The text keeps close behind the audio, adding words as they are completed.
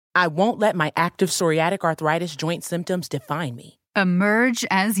I won't let my active psoriatic arthritis joint symptoms define me. Emerge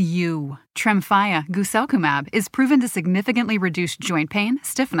as you. Tremfya guselkumab is proven to significantly reduce joint pain,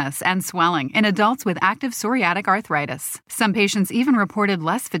 stiffness, and swelling in adults with active psoriatic arthritis. Some patients even reported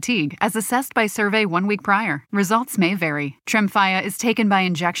less fatigue as assessed by survey 1 week prior. Results may vary. Tremfya is taken by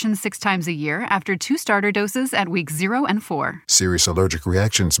injection 6 times a year after 2 starter doses at weeks 0 and 4. Serious allergic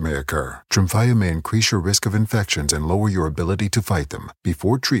reactions may occur. Tremfya may increase your risk of infections and lower your ability to fight them.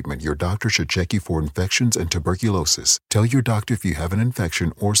 Before treatment, your doctor should check you for infections and tuberculosis. Tell your doctor if you have an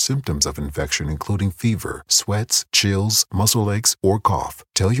infection or symptoms of infection, including fever, sweats, chills, muscle aches, or cough.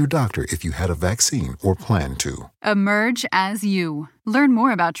 Tell your doctor if you had a vaccine or plan to. Emerge as you. Learn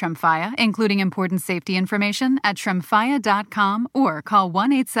more about Tremfya, including important safety information, at tremfya.com or call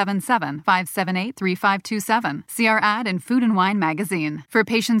 1-877-578-3527. See our ad in Food and Wine magazine. For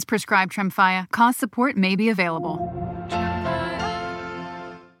patients prescribed Tremfya, cost support may be available.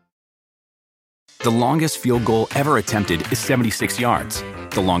 The longest field goal ever attempted is 76 yards.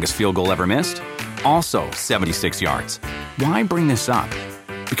 The longest field goal ever missed? Also 76 yards. Why bring this up?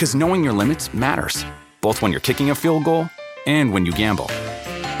 Because knowing your limits matters, both when you're kicking a field goal and when you gamble.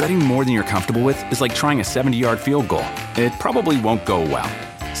 Betting more than you're comfortable with is like trying a 70-yard field goal. It probably won't go well.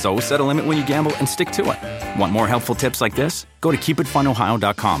 So set a limit when you gamble and stick to it. Want more helpful tips like this? Go to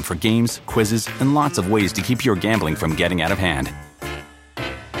keepitfunohio.com for games, quizzes, and lots of ways to keep your gambling from getting out of hand.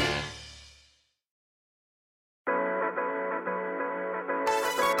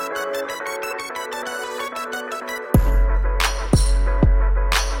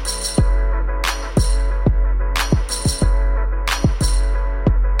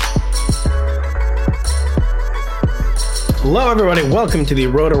 Hello, everybody. Welcome to the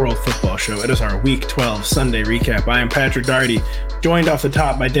Roto-World Football Show. It is our Week 12 Sunday recap. I am Patrick Daugherty, joined off the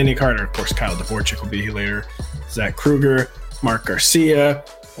top by Denny Carter. Of course, Kyle Dvorak will be here later. Zach Kruger, Mark Garcia,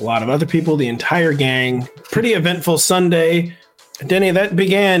 a lot of other people, the entire gang. Pretty eventful Sunday. Denny, that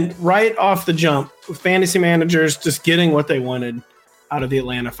began right off the jump with fantasy managers just getting what they wanted out of the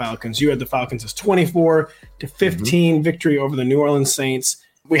Atlanta Falcons. You had the Falcons as 24-15 victory over the New Orleans Saints.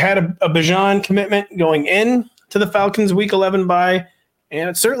 We had a Bijan commitment going in to the Falcons Week 11 bye, and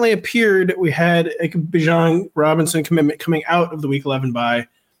it certainly appeared we had a Bijan Robinson commitment coming out of the Week 11 bye.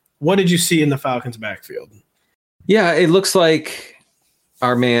 What did you see in the Falcons backfield? Yeah, it looks like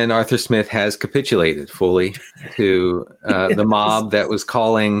our man Arthur Smith has capitulated fully to the mob that was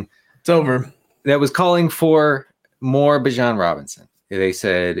calling. It's over. That was calling for more Bijan Robinson. They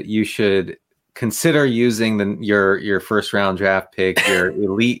said you should consider using your first round draft pick, your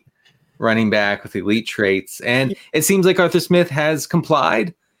elite running back with elite traits. And it seems like Arthur Smith has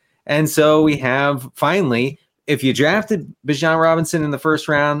complied. And so we have finally, if you drafted Bijan Robinson in the first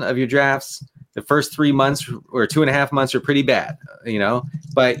round of your drafts, the first 3 months or 2.5 months are pretty bad,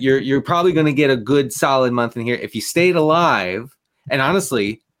 but you're probably going to get a good solid month in here. If you stayed alive, and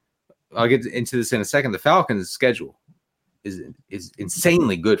honestly, I'll get into this in a second, the Falcons' schedule is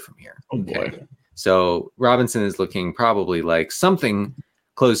insanely good from here. Oh boy. Okay? So Robinson is looking probably like something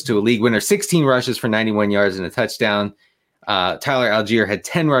close to a league winner. 16 rushes for 91 yards and a touchdown. Tyler Algier had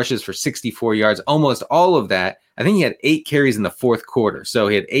 10 rushes for 64 yards. Almost all of that. I think he had 8 carries in the fourth quarter. So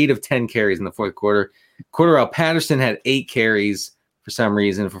he had 8 of 10 carries in the fourth quarter. Cordarrelle Patterson had 8 carries for some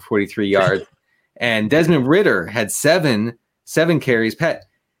reason for 43 yards. And Desmond Ridder had seven carries.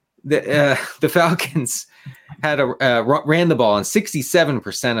 The Falcons had ran the ball on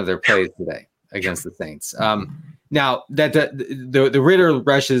 67% of their plays today against the Saints. Now that the Ridder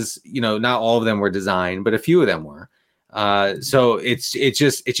rushes, not all of them were designed, but a few of them were. So it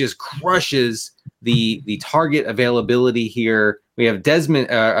just crushes the target availability here. We have Drake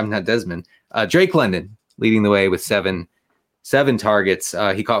London leading the way with seven targets.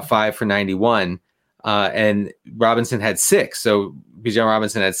 He caught 5 for 91, and Robinson had 6. So Bijan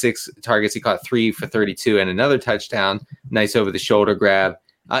Robinson had 6 targets. He caught 3 for 32 and another touchdown. Nice over the shoulder grab.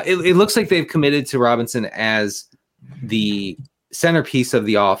 It looks like they've committed to Robinson as the centerpiece of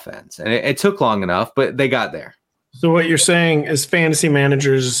the offense, and it took long enough, but they got there. So what you're saying is fantasy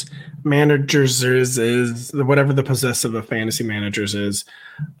managers is whatever the possessive of fantasy managers is,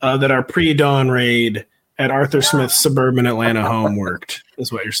 that our pre-dawn raid at Arthur Smith's suburban Atlanta home worked,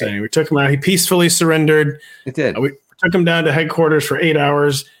 is what you're saying. We took him out. He peacefully surrendered. It did. We took him down to headquarters for 8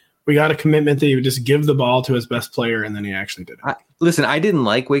 hours. We got a commitment that he would just give the ball to his best player, and then he actually did it. Listen, I didn't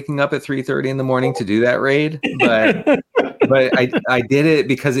like waking up at 3:30 in the morning to do that raid, but I did it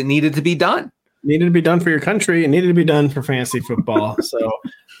because it needed to be done. Needed to be done for your country. It needed to be done for fantasy football. So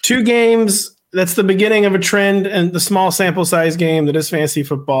 2 games, that's the beginning of a trend and the small sample size game that is fantasy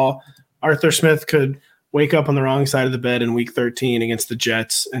football. Arthur Smith could wake up on the wrong side of the bed in week 13 against the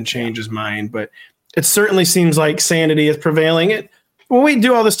Jets and change his mind. But it certainly seems like sanity is prevailing. When we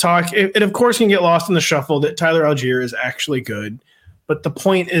do all this talk, it of course can get lost in the shuffle that Tyler Algier is actually good. But the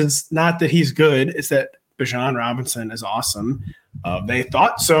point is not that he's good, it's that Bijan Robinson is awesome. They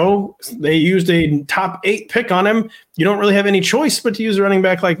thought so. They used a top 8 pick on him. You don't really have any choice but to use a running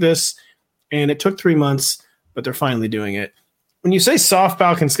back like this. And it took 3 months, but they're finally doing it. When you say soft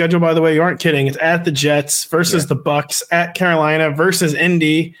Falcons schedule, by the way, you aren't kidding. It's at the Jets versus the Bucs, at Carolina versus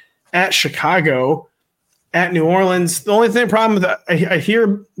Indy, at Chicago, at New Orleans. The only problem with that, I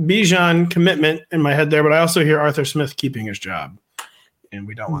hear Bijan commitment in my head there, but I also hear Arthur Smith keeping his job, and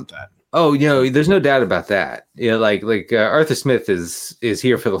we don't want that. Oh, there's no doubt about that. Like Arthur Smith is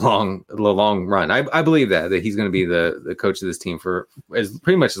here for the long run. I believe that he's going to be the coach of this team for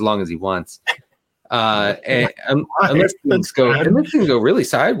pretty much as long as he wants. Unless things go really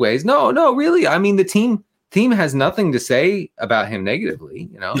sideways. No, really. I mean, the team has nothing to say about him negatively.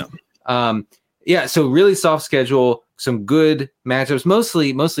 No. So really soft schedule, some good matchups.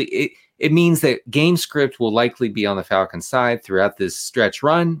 Mostly it means that game script will likely be on the Falcons side throughout this stretch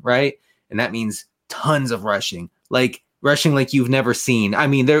run, right? And that means tons of rushing like you've never seen. I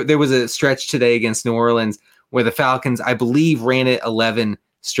mean, there was a stretch today against New Orleans where the Falcons, I believe, ran it 11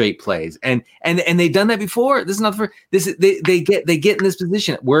 straight plays, and they've done that before. This is not for this. They get in this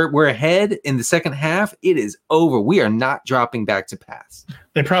position. We're ahead in the second half. It is over. We are not dropping back to pass.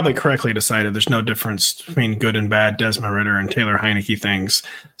 They probably correctly decided there's no difference between good and bad Desmond Ridder and Taylor Heineke things.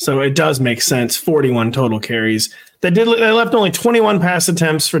 So it does make sense. 41 total carries. They left only 21 pass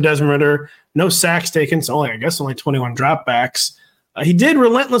attempts for Desmond Ridder. No sacks taken. So only 21 dropbacks. He did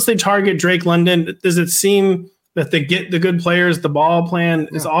relentlessly target Drake London. Does it seem that they get the good players, the ball plan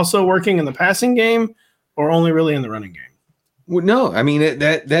is also working in the passing game, or only really in the running game? Well, no, I mean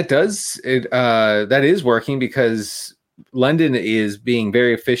that is working because London is being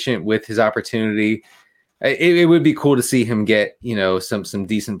very efficient with his opportunity. It would be cool to see him get some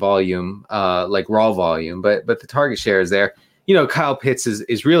decent volume, like raw volume, but the target share is there. Kyle Pitts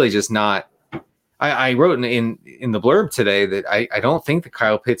is really just not. I wrote in the blurb today that I don't think that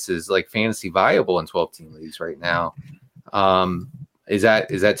Kyle Pitts is like fantasy viable in 12-team leagues right now. Is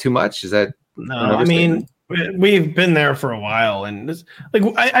that too much? Is that no? I mean, we've been there for a while, and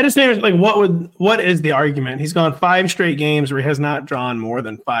I just think what is the argument? He's gone 5 straight games where he has not drawn more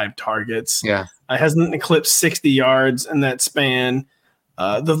than 5 targets. Yeah, hasn't eclipsed 60 yards in that span.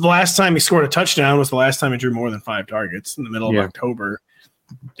 The last time he scored a touchdown was the last time he drew more than 5 targets in the middle of October.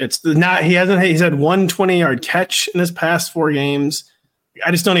 He's had one 20-yard catch in his past 4 games.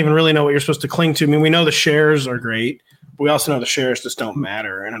 I just don't even really know what you're supposed to cling to. I mean, we know the shares are great, but we also know the shares just don't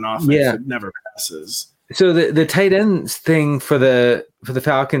matter in an offense that never passes. So the tight ends thing for the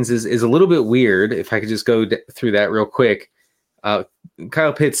Falcons is a little bit weird. If I could just go through that real quick.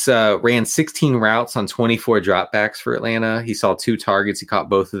 Kyle Pitts ran 16 routes on 24 dropbacks for Atlanta. He saw 2 targets. He caught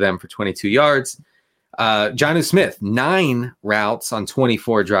both of them for 22 yards. Jonnu Smith, 9 routes on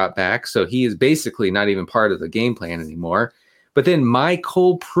 24 dropbacks. So he is basically not even part of the game plan anymore. But then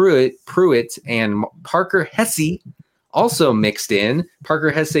Michael Pruitt and Parker Hesse also mixed in. Parker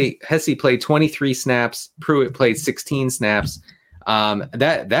Hesse played 23 snaps. Pruitt played 16 snaps.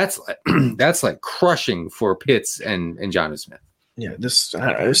 That's like crushing for Pitts and Jonnu Smith. Yeah,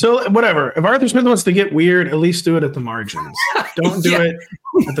 so whatever. If Arthur Smith wants to get weird, at least do it at the margins. Don't do it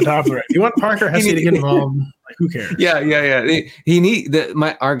at the top of it. If you want Parker Hesse to get involved, who cares? Yeah.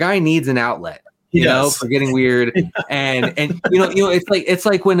 Our guy needs an outlet. For getting weird, and it's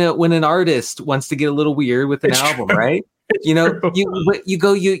like when an artist wants to get a little weird with an album, right? You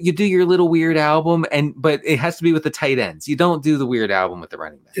do your little weird album, but it has to be with the tight ends. You don't do the weird album with the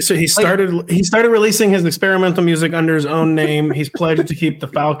running back. So he started releasing his experimental music under his own name. He's pledged to keep the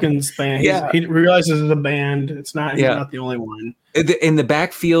Falcons band. He realizes it's a band. He's not the only one. In the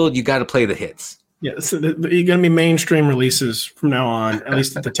backfield, you got to play the hits. Yeah, so you're going to be mainstream releases from now on, at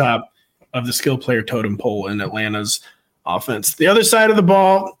least at the top of the skill player totem pole in Atlanta's offense. The other side of the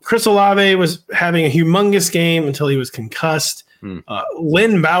ball, Chris Olave was having a humongous game until he was concussed.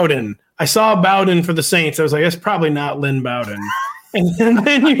 Lynn Bowden. I saw Bowden for the Saints. I was like, that's probably not Lynn Bowden. And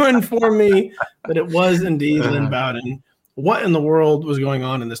then you informed me that it was indeed Lynn Bowden. What in the world was going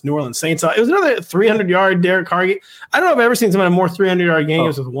on in this New Orleans Saints? It was another 300-yard Derek Carr game. I don't know if I've ever seen someone have more 300-yard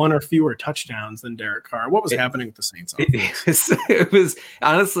games with 1 or fewer touchdowns than Derek Carr. What was happening with the Saints? It was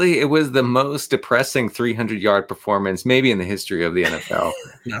honestly, it was the most depressing 300-yard performance maybe in the history of the NFL.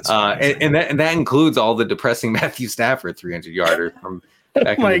 And that includes all the depressing Matthew Stafford 300-yarder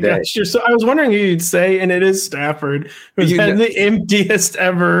back in the day. Gosh, I was wondering who you'd say, and it is Stafford, who's had the emptiest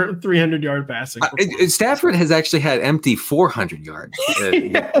ever 300-yard passing. Stafford has actually had empty 400 yards.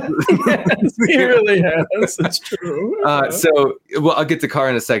 Yes, he really has. It's true. I'll get to Carr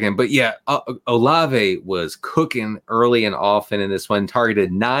in a second, but yeah, Olave was cooking early and often in this one,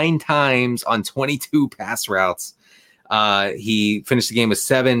 targeted 9 times on 22 pass routes. He finished the game with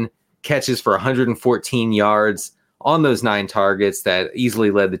 7 catches for 114 yards on those 9 targets that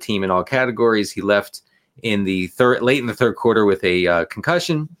easily led the team in all categories. He left in the late in the third quarter with a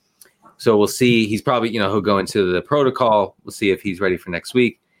concussion. So we'll see. He's probably, he'll go into the protocol. We'll see if he's ready for next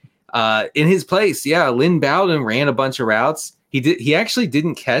week. In his place, Lynn Bowden ran a bunch of routes. He actually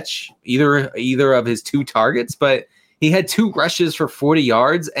didn't catch either of his 2 targets, but he had 2 rushes for 40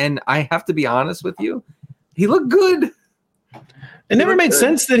 yards. And I have to be honest with you, he looked good. It never made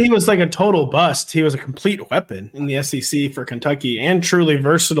sense that he was like a total bust. He was a complete weapon in the SEC for Kentucky and truly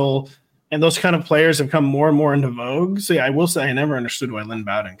versatile. And those kind of players have come more and more into vogue. So I will say I never understood why Lynn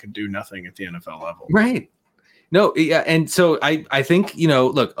Bowden could do nothing at the NFL level. Right. No, yeah. And so I think,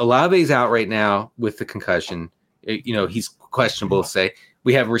 look, Olave's out right now with the concussion. He's questionable, say.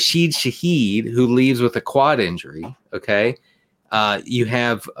 We have Rashid Shaheed, who leaves with a quad injury. Okay. You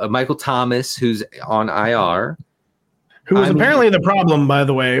have Michael Thomas, who's on IR. Who was apparently the problem, by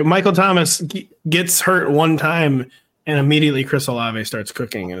the way. Michael Thomas gets hurt one time, and immediately Chris Olave starts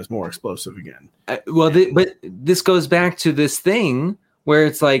cooking and is more explosive again. But this goes back to this thing where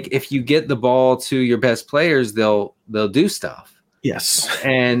it's like if you get the ball to your best players, they'll do stuff. Yes,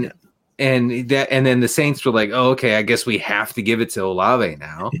 and then the Saints were like, oh, okay, I guess we have to give it to Olave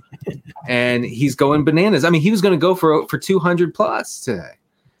now, and he's going bananas. I mean, he was going to go for 200 plus today.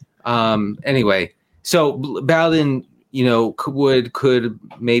 Anyway, so Bowden, could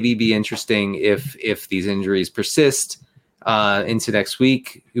maybe be interesting if these injuries persist into next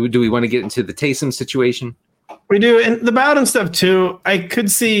week. Do we want to get into the Taysom situation? We do, and the Bowden stuff too. I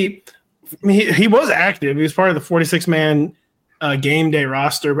could see he was active. He was part of the 46-man game day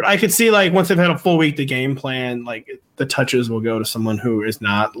roster, but I could see like once they've had a full week to game plan, like the touches will go to someone who is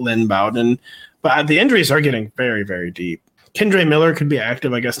not Lynn Bowden. But the injuries are getting very, very deep. Kendre Miller could be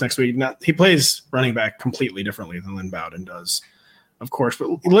active, I guess, next week. He plays running back completely differently than Lynn Bowden does, of course.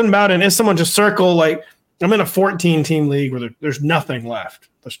 But Lynn Bowden is someone to circle. Like, I'm in a 14-team league where there's nothing left.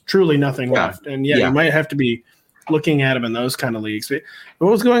 There's truly nothing left. And, you might have to be looking at him in those kind of leagues. But what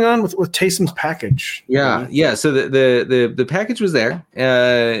was going on with Taysom's package? Yeah. So the package was there,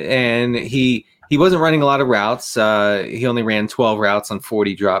 and he wasn't running a lot of routes. He only ran 12 routes on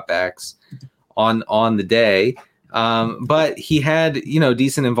 40 dropbacks on the day. But he had,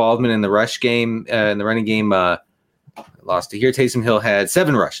 decent involvement in the rush game, in the running game. Lost to here. Taysom Hill had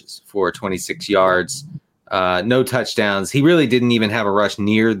 7 rushes for 26 yards, no touchdowns. He really didn't even have a rush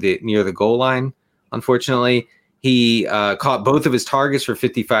near the goal line. Unfortunately, he caught both of his targets for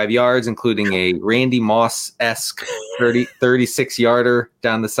 55 yards, including a Randy Moss-esque 36 yarder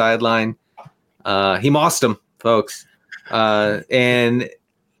down the sideline. He mossed him, folks, and.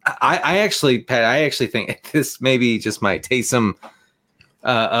 I actually think this maybe just might take some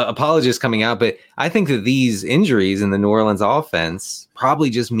apologies coming out, but I think that these injuries in the New Orleans offense probably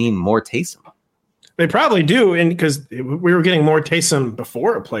just mean more Taysom. They probably do, and because we were getting more Taysom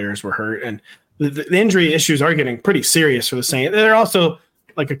before players were hurt, and the injury issues are getting pretty serious for the Saints. They're also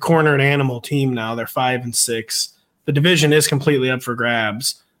like a cornered animal team now. They're 5-6. The division is completely up for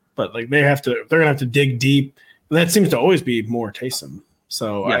grabs, but like they're gonna have to dig deep, and that seems to always be more Taysom.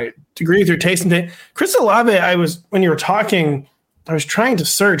 So I agree with your Taysom. Chris Olave, when you were talking, I was trying to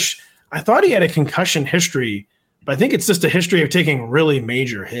search. I thought he had a concussion history, but I think it's just a history of taking really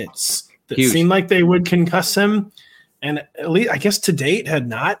major hits that seemed like they would concuss him. And at least, I guess to date, had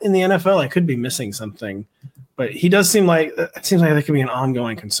not in the NFL. I could be missing something, but he does seem like that could be an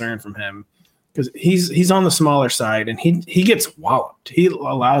ongoing concern from him because he's on the smaller side and he gets walloped. He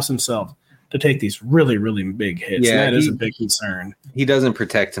allows himself to take these really, really big hits. Yeah, that is a big concern. He doesn't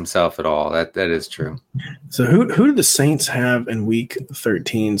protect himself at all. That is true. So who do the Saints have in week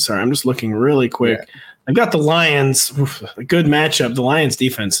 13? Sorry, I'm just looking really quick. Yeah. I've got the Lions. A good matchup. The Lions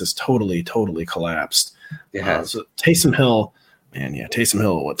defense is totally, totally collapsed. Yeah. So Taysom Hill, Taysom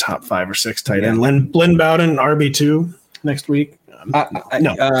Hill, top 5 or 6 tight end. Lynn Bowden, RB2 next week.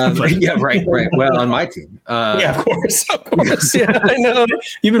 No. Yeah, right. Well, on my team. Of course. Yeah, I know.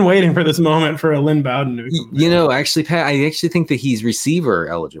 You've been waiting for this moment for a Lynn Bowden to become actually, Pat, I actually think that he's receiver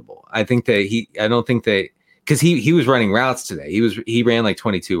eligible. I think that I don't think that because he was running routes today. He ran like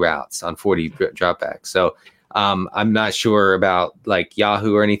 22 routes on 40 dropbacks. So I'm not sure about like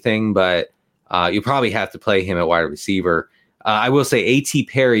Yahoo or anything, but you probably have to play him at wide receiver. I will say A.T.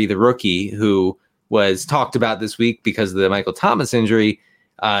 Perry, the rookie, who was talked about this week because of the Michael Thomas injury,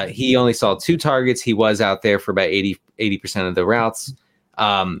 he only saw 2 targets. He was out there for about 80% of the routes.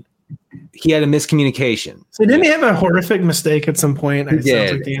 He had a miscommunication. So didn't he have a horrific mistake at some point?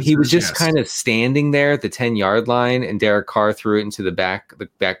 He was just kind of standing there at the 10-yard line, and Derek Carr threw it into the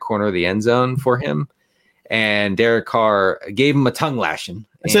back corner of the end zone for him. And Derek Carr gave him a tongue lashing.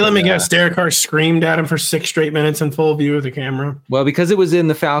 Let me guess, Derek Carr screamed at him for 6 straight minutes in full view of the camera. Well, because it was in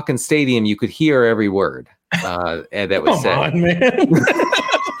the Falcons stadium, you could hear every word that was said. Come on, man.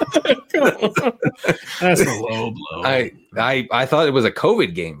 That's a low blow. I thought it was a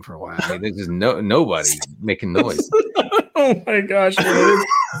COVID game for a while. I mean, there's just nobody making noise. Oh my gosh.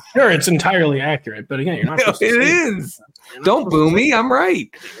 Sure, it's entirely accurate, but again, you're not supposed to it is. Don't boo me. I'm right.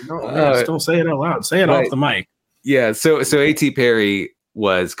 Don't say it out loud. Say it off the mic. Yeah. So A.T. Perry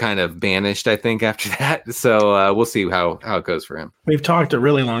was kind of banished, I think, after that. So we'll see how it goes for him. We've talked a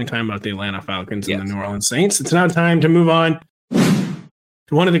really long time about the Atlanta Falcons and the New Orleans Saints. It's now time to move on.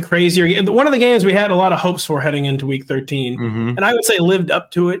 One of the games we had a lot of hopes for heading into week 13. Mm-hmm. And I would say lived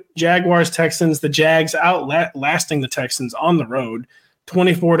up to it. Jaguars, Texans, the Jags outlasting the Texans on the road,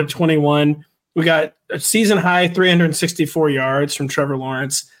 24-21. We got a season high 364 yards from Trevor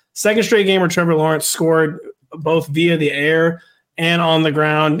Lawrence. Second straight game where Trevor Lawrence scored both via the air and on the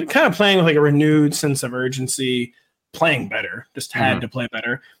ground, kind of playing with like a renewed sense of urgency, playing better, just had to play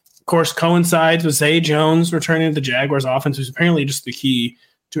better. Of course, coincides with Zay Jones returning to the Jaguars offense, who's apparently just the key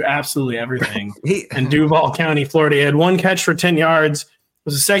to absolutely everything. In Duval County, Florida, he had 1 catch for 10 yards. It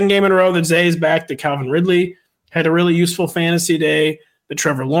was the second game in a row that Zay's back to Calvin Ridley. Had a really useful fantasy day. The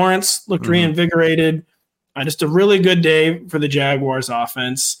Trevor Lawrence looked reinvigorated. Just a really good day for the Jaguars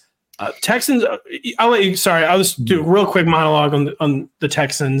offense. Texans, I'll just do a real quick monologue on the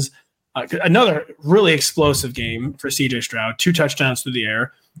Texans. Another really explosive game for C.J. Stroud. 2 touchdowns through the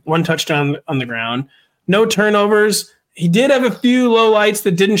air, 1 touchdown on the ground. No turnovers. He did have a few lowlights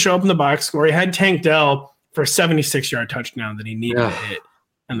that didn't show up in the box score. He had Tank Dell for a 76-yard touchdown that he needed to hit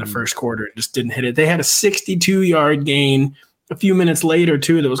in the first quarter. It just didn't hit it. They had a 62-yard gain a few minutes later,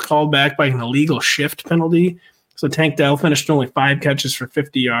 too, that was called back by an illegal shift penalty. So Tank Dell finished only 5 catches for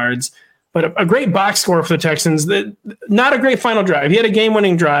 50 yards. But a great box score for the Texans. Not a great final drive. He had a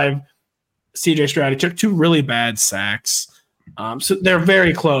game-winning drive. C.J. Stroud, he took 2 really bad sacks. So they're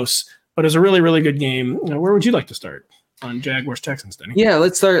very close. But it was a really, really good game. Where would you like to start on Jaguars-Texans, Denny? Yeah,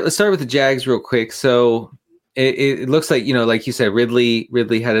 let's start with the Jags real quick. So it looks like, like you said, Ridley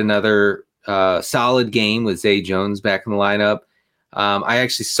had another solid game with Zay Jones back in the lineup. I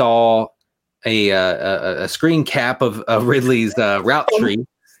actually saw a screen cap of Ridley's route tree.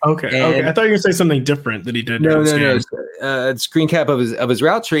 Okay. I thought you were going to say something different that he did. No. Screen cap of his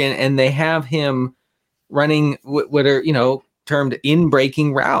route tree, and they have him running what are termed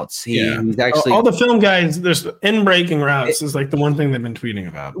in-breaking routes. He's actually all the film guys. There's in-breaking routes is like the one thing they've been tweeting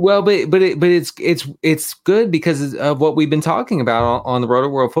about. Well, but it's good because of what we've been talking about on the Roto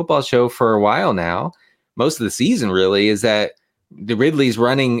World Football Show for a while now. Most of the season, really, is that the Ridley's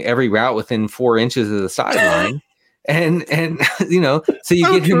running every route within 4 inches of the sideline. And so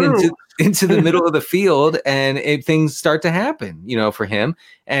you get him into the middle of the field, and things start to happen, for him.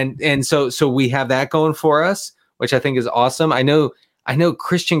 And so we have that going for us, which I think is awesome. I know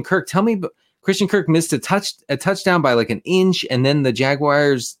Christian Kirk. Tell me, Christian Kirk missed a touchdown by like an inch, and then the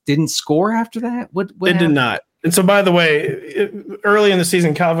Jaguars didn't score after that. What they did not. And so, by the way, early in the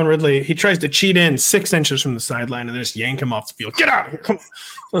season, Calvin Ridley, he tries to cheat in 6 inches from the sideline and they just yank him off the field. Get out of here. Come on.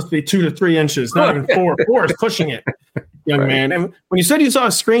 Supposed to be 2 to 3 inches, not even 4. 4 is pushing it, young man. And when you said you saw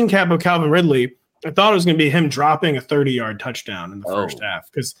a screen cap of Calvin Ridley, I thought it was going to be him dropping a 30-yard touchdown in the first half,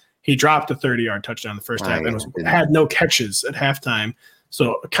 because he dropped a 30-yard touchdown in the first half and had no catches at halftime.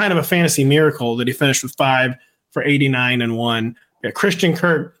 So kind of a fantasy miracle that he finished with 5 for 89 and 1. Yeah, Christian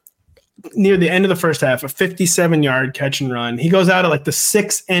Kirk, near the end of the first half, a 57-yard catch and run. He goes out at like the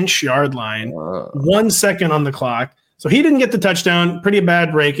 6-inch yard line, 1 second on the clock. So he didn't get the touchdown. Pretty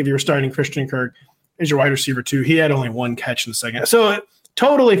bad break if you were starting Christian Kirk as your wide receiver too. He had only 1 catch in the second. So it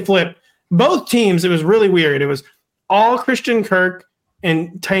totally flipped. Both teams, it was really weird. It was all Christian Kirk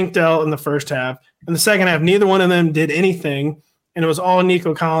and Tank Dell in the first half. In the second half, neither one of them did anything. And it was all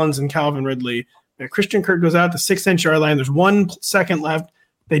Nico Collins and Calvin Ridley. Christian Kirk goes out the 6-inch yard line. There's 1 second left.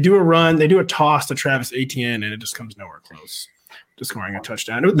 They do a run. They do a toss to Travis Etienne, and it just comes nowhere close to scoring a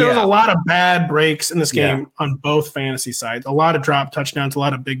touchdown. There was a lot of bad breaks in this game on both fantasy sides. A lot of drop touchdowns, a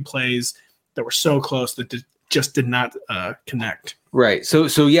lot of big plays that were so close that just did not connect. Right. So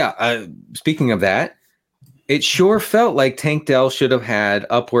speaking of that, It sure felt like Tank Dell should have had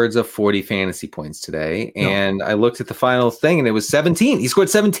upwards of 40 fantasy points today. And I looked at the final thing and it was 17. He scored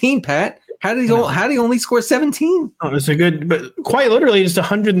 17, Pat. How did he only score 17? Oh, it's but quite literally just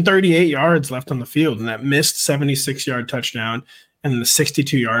 138 yards left on the field, and that missed 76-yard touchdown, and the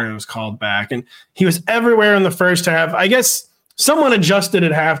 62-yard was called back. And he was everywhere in the first half. I guess someone adjusted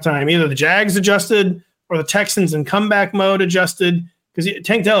at halftime. Either the Jags adjusted or the Texans in comeback mode adjusted, because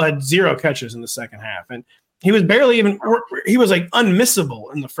Tank Dell had 0 catches in the second half. And he was he was like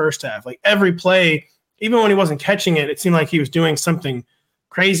unmissable in the first half. Like every play, even when he wasn't catching it, it seemed like he was doing something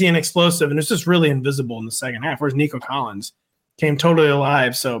crazy and explosive. And it's just really invisible in the second half, whereas Nico Collins came totally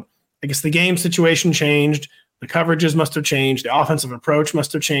alive. So I guess the game situation changed. The coverages must have changed. The offensive approach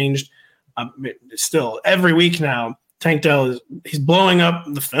must have changed. Still, every week now, Tank Dell he's blowing up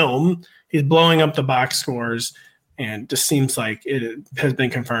the film. He's blowing up the box scores. And just seems like it has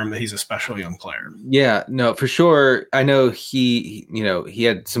been confirmed that he's a special young player. Yeah, no, for sure. I know he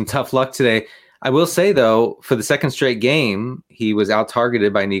had some tough luck today. I will say, though, for the second straight game, he was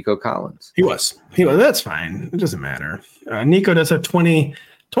out-targeted by Nico Collins. He was. That's fine. It doesn't matter. Nico does have 20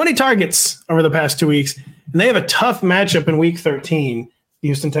 targets over the past 2 weeks. And they have a tough matchup in Week 13, the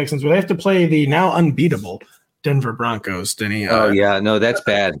Houston Texans, where they have to play the now unbeatable Denver Broncos, Denny. That's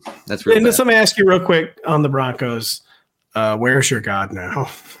bad. That's really bad. Let me ask you real quick on the Broncos. Where's your God now?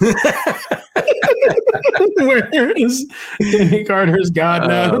 Where is Denny Carter's God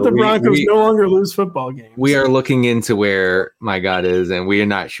now? The Broncos no longer lose football games. We are looking into where my God is, and we are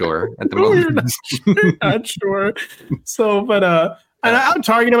not sure at the moment. We're not sure. So, but and I'm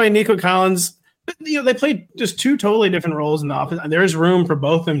targeted by Nico Collins. They played just 2 totally different roles in the offense. There is room for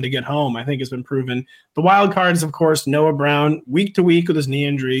both of them to get home, I think has been proven. The wild card is, of course, Noah Brown, week to week with his knee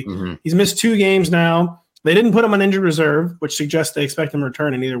injury. Mm-hmm. He's missed 2 games now. They didn't put him on injured reserve, which suggests they expect him to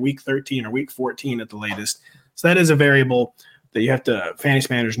return in either week 13 or week 14 at the latest. So that is a variable that fantasy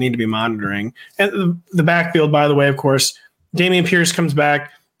managers need to be monitoring. And the backfield, by the way, of course, Dameon Pierce comes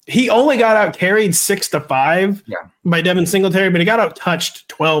back. He only got out carried 6-5 by Devin Singletary, but he got out touched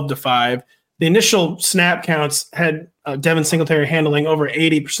 12-5. The initial snap counts had Devin Singletary handling over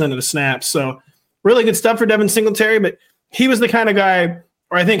 80% of the snaps. So really good stuff for Devin Singletary, but he was the kind of guy,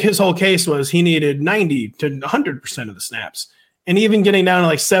 or I think his whole case was he needed 90 to 100% of the snaps. And even getting down to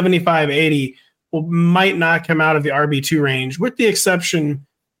like 75, 80 might not come out of the RB2 range, with the exception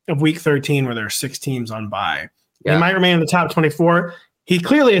of week 13 where there are 6 teams on bye. Yeah. He might remain in the top 24. He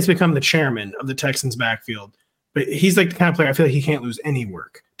clearly has become the chairman of the Texans backfield. But he's like the kind of player I feel like he can't lose any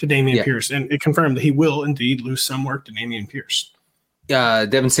work to Dameon Pierce. And it confirmed that he will indeed lose some work to Dameon Pierce.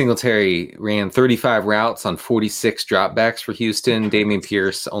 Devin Singletary ran 35 routes on 46 dropbacks for Houston. Dameon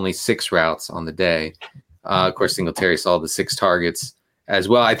Pierce only 6 routes on the day. Of course, Singletary saw the 6 targets as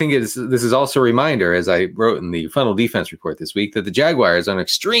well. I think this is also a reminder, as I wrote in the funnel defense report this week, that the Jaguars are an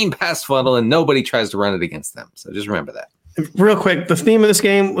extreme pass funnel and nobody tries to run it against them. So just remember that. Real quick, the theme of this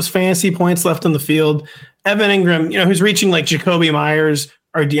game was fantasy points left on the field. Evan Ingram, who's reaching like Jacoby Myers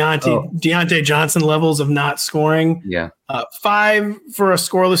or Deontay Johnson levels of not scoring. Yeah. 5 for a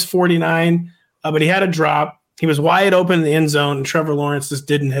scoreless 49, but he had a drop. He was wide open in the end zone, and Trevor Lawrence just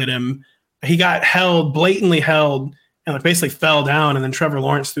didn't hit him. He got blatantly held, and basically fell down, and then Trevor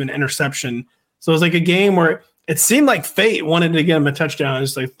Lawrence threw an interception. So it was like a game where it seemed like fate wanted to get him a touchdown. I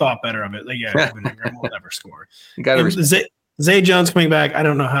just thought better of it. Like, Evan Ingram will never score. Zay Jones coming back. I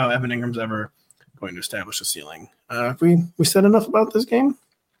don't know how Evan Ingram's ever going to establish a ceiling. We said enough about this game?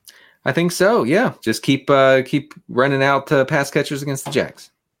 I think so. Yeah, just keep running out pass catchers against the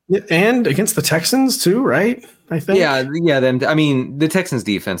Jags. And against the Texans too, right? I think. Yeah. The Texans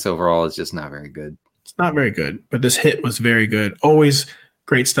defense overall is just not very good. It's not very good, but this hit was very good. Always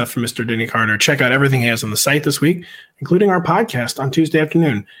great stuff from Mr. Denny Carter. Check out everything he has on the site this week, including our podcast on Tuesday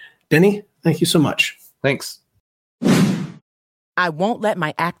afternoon. Denny, thank you so much. Thanks. I won't let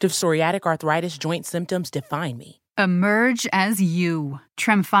my active psoriatic arthritis joint symptoms define me. Emerge as you.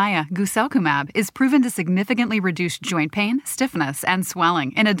 Tremfya guselkumab is proven to significantly reduce joint pain, stiffness, and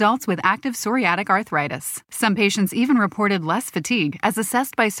swelling in adults with active psoriatic arthritis. Some patients even reported less fatigue as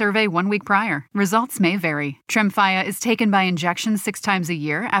assessed by survey 1 week prior. Results may vary. Tremfya is taken by injection 6 times a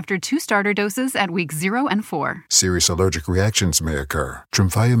year after 2 starter doses at weeks 0 and 4. Serious allergic reactions may occur.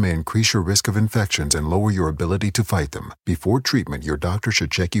 Tremfya may increase your risk of infections and lower your ability to fight them. Before treatment, your doctor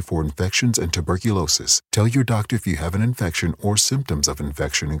should check you for infections and tuberculosis. Tell your doctor if you have an infection or symptoms of infection.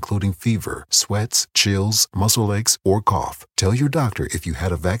 infection, including fever, sweats, chills, muscle aches, or cough. Tell your doctor if you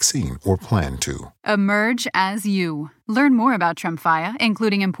had a vaccine or plan to. Emerge as you. Learn more about Tremfya,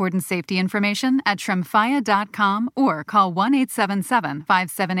 including important safety information, at tremfya.com or call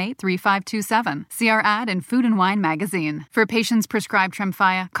 1-877-578-3527. See our ad in Food and Wine magazine. For patients prescribed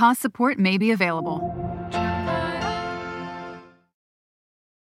Tremfya, cost support may be available.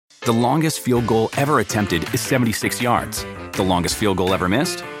 The longest field goal ever attempted is 76 yards. The longest field goal ever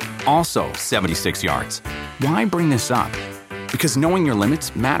missed? Also 76 yards. Why bring this up? Because knowing your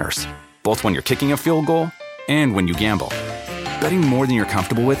limits matters, both when you're kicking a field goal and when you gamble. Betting more than you're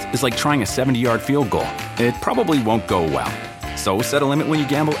comfortable with is like trying a 70-yard field goal. It probably won't go well. So set a limit when you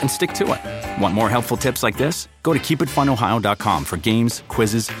gamble and stick to it. Want more helpful tips like this? Go to keepitfunohio.com for games,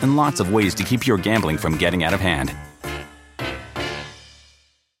 quizzes, and lots of ways to keep your gambling from getting out of hand.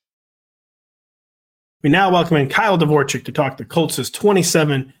 We now welcome in Kyle Dvorchak to talk the Colts'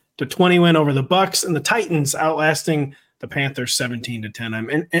 27-20 win over the Bucs and the Titans outlasting the Panthers 17-10.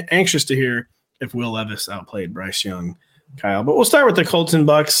 I'm anxious to hear if Will Levis outplayed Bryce Young, Kyle. But we'll start with the Colts and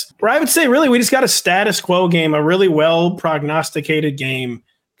Bucs, where I would say really we just got a status quo game, a really well prognosticated game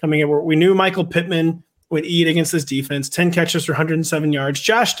coming in where we knew Michael Pittman would eat against this defense, 10 catches for 107 yards.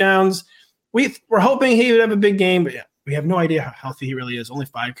 Josh Downs, we're hoping he would have a big game, but yeah, we have no idea how healthy he really is. Only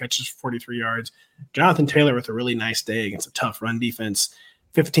 5 catches for 43 yards. Jonathan Taylor with a really nice day against a tough run defense,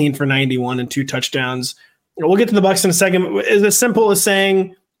 15 for 91 and 2 touchdowns. We'll get to the Bucs in a second. Is it as simple as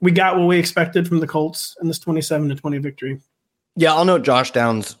saying we got what we expected from the Colts in this 27-20 victory? Yeah, I'll note Josh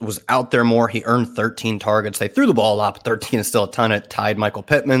Downs was out there more. He earned 13 targets. They threw the ball a lot, but 13 is still a ton. It tied Michael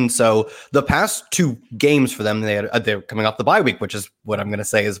Pittman. So the past 2 games for them, they're coming off the bye week, which is what I'm going to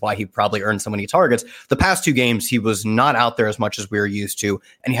say is why he probably earned so many targets. The past 2 games, he was not out there as much as we were used to.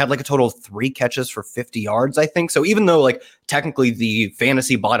 And he had like a total of 3 catches for 50 yards, I think. So even though like technically the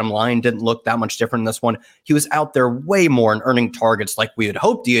fantasy bottom line didn't look that much different in this one, he was out there way more and earning targets like we had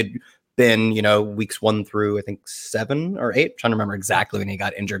hoped he had been, weeks 1 through I think 7 or 8. I'm trying to remember exactly when he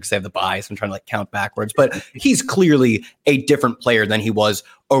got injured because they have the bye, so I'm trying to count backwards. But he's clearly a different player than he was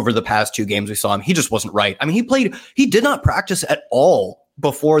over the past 2 games we saw him. He just wasn't right. I mean, he did not practice at all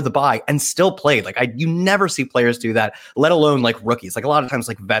before the bye and still played. You never see players do that, let alone rookies. A lot of times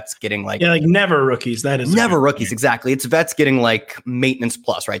vets getting never rookies. That is never rookies. Point. Exactly. It's vets getting maintenance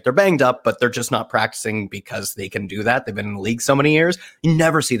plus, right? They're banged up, but they're just not practicing because they can do that. They've been in the league so many years. You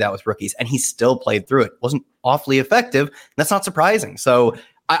never see that with rookies. And he still played through it. Wasn't awfully effective. That's not surprising. So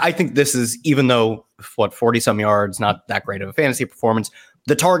I think this is, even though 40 some yards, not that great of a fantasy performance,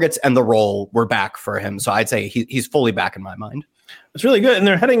 the targets and the role were back for him. So I'd say he's fully back in my mind. It's really good. And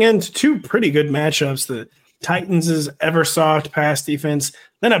they're heading into 2 pretty good matchups. The Titans' ever soft pass defense,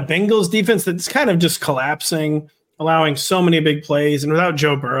 then a Bengals defense that's kind of just collapsing, allowing so many big plays. And without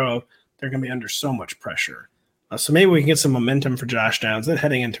Joe Burrow, they're going to be under so much pressure. So maybe we can get some momentum for Josh Downs. Then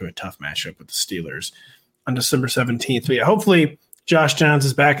heading into a tough matchup with the Steelers on December 17th. But yeah, hopefully Josh Downs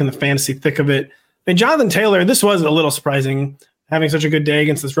is back in the fantasy thick of it. And Jonathan Taylor, this was a little surprising, having such a good day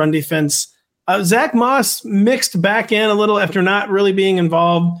against this run defense. Zach Moss mixed back in a little after not really being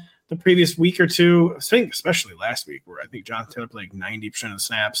involved the previous week or 2. I think especially last week where I think Jonathan Taylor played 90% of the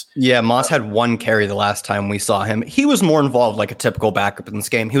snaps. Yeah, Moss had 1 carry the last time we saw him. He was more involved like a typical backup in this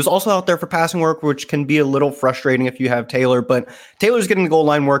game. He was also out there for passing work, which can be a little frustrating if you have Taylor, but Taylor's getting the goal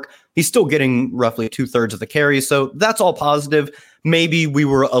line work. He's still getting roughly 2/3 of the carries, so that's all positive. Maybe we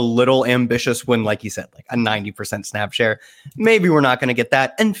were a little ambitious when, like you said, a 90% snap share. Maybe we're not going to get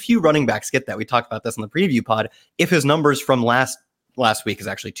that, and few running backs get that. We talked about this in the preview pod. If his numbers from last week is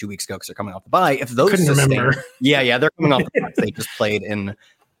actually 2 weeks ago because they're coming off the bye. If those remember. Yeah, they're coming off the bye. They just played in,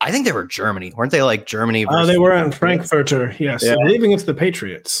 I think they were Germany. Weren't they Germany? Oh, they were in Frankfurter. Yes. Yeah. They're against the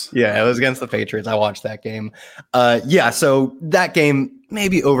Patriots. Yeah, it was against the Patriots. I watched that game. So that game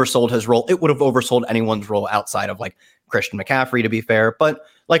maybe oversold his role. It would have oversold anyone's role outside of Christian McCaffrey, to be fair. But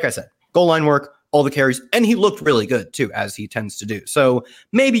like I said, goal line work, all the carries, and he looked really good too, as he tends to do. So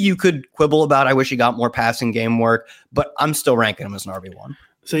maybe you could quibble about, I wish he got more passing game work, but I'm still ranking him as an RB1.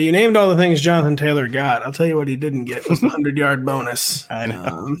 So you named all the things Jonathan Taylor got. I'll tell you what he didn't get was the 100-yard bonus. I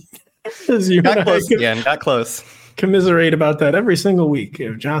know. Got close again. Got close. Commiserate about that every single week.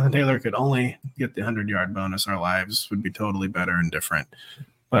 If Jonathan Taylor could only get the 100-yard bonus, our lives would be totally better and different.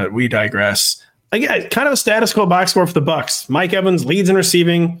 But we digress. Again, kind of a status quo box score for the Bucs. Mike Evans leads in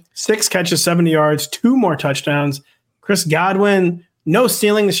receiving, 6 catches, 70 yards, 2 more touchdowns. Chris Godwin, no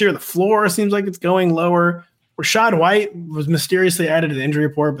ceiling this year. The floor seems like it's going lower. Rashad White was mysteriously added to the injury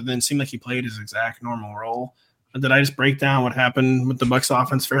report, but then seemed like he played his exact normal role Did I just break down what happened with the Bucs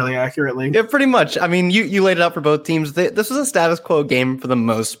offense fairly accurately? Yeah, pretty much. I mean, you laid it out for both teams. This was a status quo game for the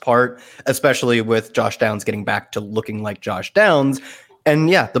most part, especially with Josh Downs getting back to looking like Josh Downs.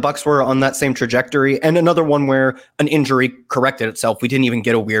 And yeah, the Bucs were on that same trajectory. And another one where an injury corrected itself. We didn't even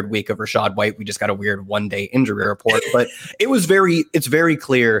get a weird week of Rachaad White. We just got a weird one-day injury report. But it's very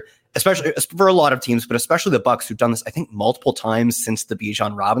clear, especially for a lot of teams, but especially the Bucs, who've done this, I think, multiple times since the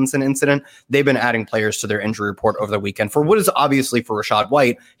Bijan Robinson incident. They've been adding players to their injury report over the weekend for what is obviously for Rachaad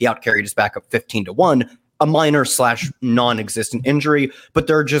White. He outcarried his backup 15-1. A minor / non-existent injury, but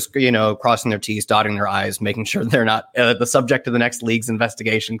they're just, crossing their T's, dotting their I's, making sure they're not the subject of the next league's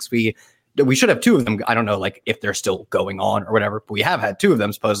investigation. Because we should have two of them. I don't know, like if they're still going on or whatever, but we have had two of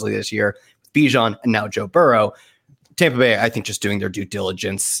them supposedly this year, Bijan and now Joe Burrow. Tampa Bay, I think, just doing their due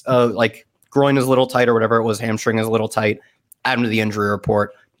diligence, like groin is a little tight or whatever it was, hamstring is a little tight, add him to the injury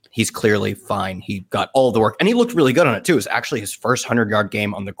report. He's clearly fine. He got all the work, and he looked really good on it too. It was actually his first 100-yard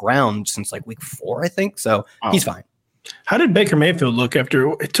game on the ground since like week 4, I think. So He's fine. How did Baker Mayfield look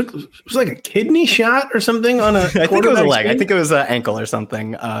after it was like a kidney shot or something on a? I think it was a leg. I think it was an ankle or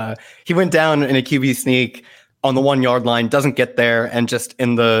something. He went down in a QB sneak on the 1-yard line, doesn't get there, and just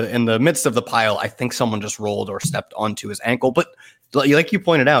in the midst of the pile, I think someone just rolled or stepped onto his ankle. But like you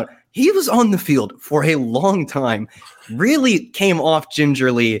pointed out, he was on the field for a long time. Really came off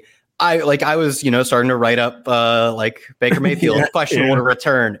gingerly. I was, starting to write up like Baker Mayfield questionable to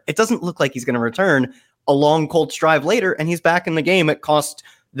return. It doesn't look like he's going to return. A long Colts drive later, and he's back in the game. It cost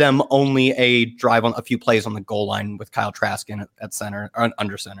them only a drive on a few plays on the goal line with Kyle Trask in at center or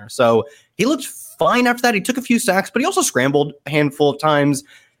under center. So he looked fine after that. He took a few sacks, but he also scrambled a handful of times.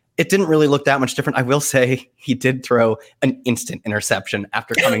 It didn't really look that much different. I will say he did throw an instant interception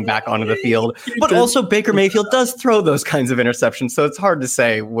after coming back onto the field. But also Baker Mayfield does throw those kinds of interceptions, so it's hard to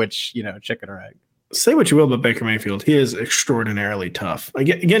say which, chicken or egg. Say what you will about Baker Mayfield. He is extraordinarily tough.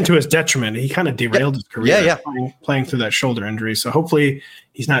 Again, to his detriment, he kind of derailed his career playing through that shoulder injury. So hopefully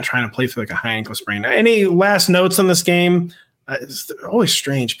he's not trying to play through like a high ankle sprain. Any last notes on this game? There are always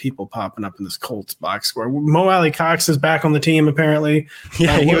strange people popping up in this Colts box score. Mo Alley Cox is back on the team, apparently.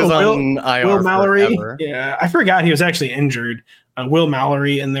 Yeah, he was on IR Will Mallory. Forever. Yeah, I forgot he was actually injured. Will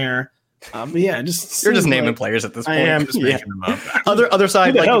Mallory in there. But yeah, you're just naming players at this point. I am just making them up. Other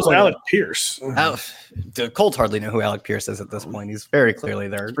side, who the hell's Alec Pierce? The Colts hardly know who Alec Pierce is at this point. He's very clearly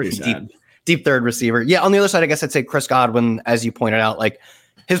their sad. deep third receiver. Yeah, on the other side, I guess I'd say Chris Godwin, as you pointed out, like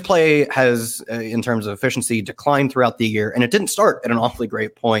his play has, in terms of efficiency, declined throughout the year, and it didn't start at an awfully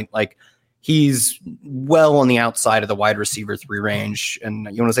great point. Like he's well on the outside of the wide receiver 3 range, and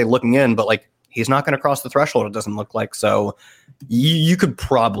you want to say looking in, but like he's not going to cross the threshold. It doesn't look like. So you could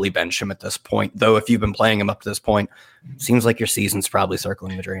probably bench him at this point, though. If you've been playing him up to this point, seems like your season's probably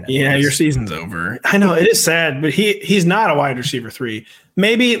circling the drain. Yeah, your season's over. I know it is sad, but he's not a wide receiver 3.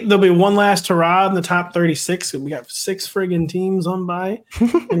 Maybe there'll be one last hurrah in the top 36. We got 6 friggin' teams on bye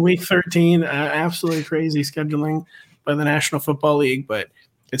in week 13. Absolutely crazy scheduling by the National Football League, but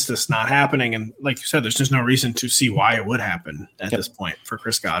it's just not happening. And like you said, there's just no reason to see why it would happen at this point for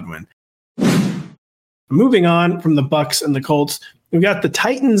Chris Godwin. Moving on from the Bucs and the Colts, we've got the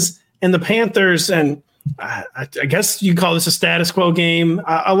Titans and the Panthers, and I guess you call this a status quo game.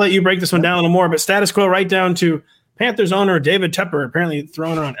 I'll let you break this one down a little more, but status quo right down to Panthers owner David Tepper apparently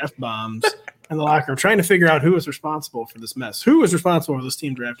throwing around F-bombs in the locker room, trying to figure out who was responsible for this mess. Who was responsible for this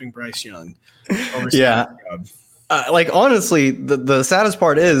team drafting Bryce Young? Honestly, the saddest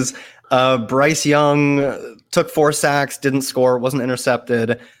part is Bryce Young took 4 sacks, didn't score, wasn't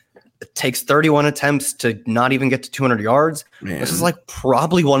intercepted. It takes 31 attempts to not even get to 200 yards. Man. This is like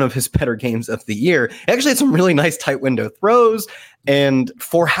probably one of his better games of the year. He actually had some really nice tight window throws. And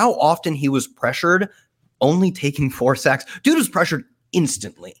for how often he was pressured, only taking 4 sacks, dude was pressured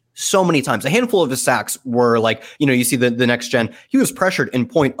instantly so many times. A handful of his sacks were like, you see the next gen. He was pressured in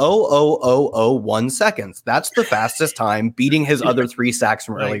 0.00001 seconds. That's the fastest time, beating his other 3 sacks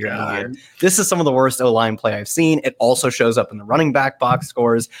from earlier in the year. This is some of the worst O-line play I've seen. It also shows up in the running back box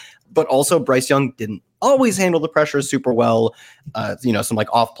scores. But also Bryce Young didn't always handle the pressure super well. Some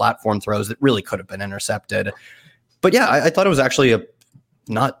like off-platform throws that really could have been intercepted. But yeah, I thought it was actually a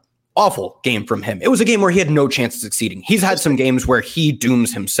not awful game from him. It was a game where he had no chance of succeeding. He's had some games where he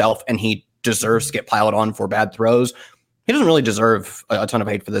dooms himself and he deserves to get piled on for bad throws. He doesn't really deserve a ton of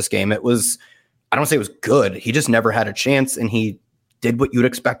hate for this game. It was, I don't say it was good. He just never had a chance, and he did what you'd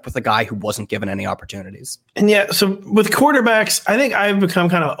expect with a guy who wasn't given any opportunities. And yeah, so with quarterbacks, I think I've become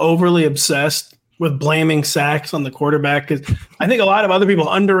kind of overly obsessed with blaming sacks on the quarterback, because I think a lot of other people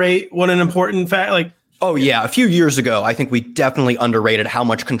underrate what an important fact. Like Oh yeah, a few years ago, I think we definitely underrated how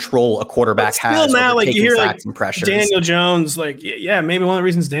much control a quarterback has. Now, like you hear, like pressures. Daniel Jones, like maybe one of the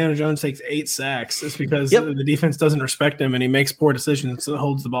reasons Daniel Jones takes 8 sacks is because the defense doesn't respect him and he makes poor decisions and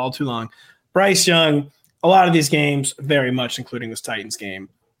holds the ball too long. Bryce Young, a lot of these games, very much, including this Titans game,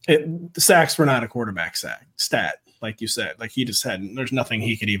 the sacks were not a quarterback stat, like you said. Like he just had, there's nothing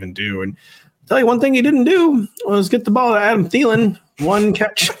he could even do. And I'll tell you one thing he didn't do was get the ball to Adam Thielen. 1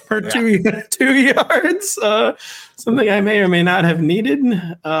 catch for 2 yards, something I may or may not have needed.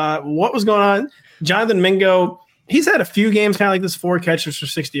 What was going on? Jonathan Mingo, he's had a few games kind of like this, 4 catches for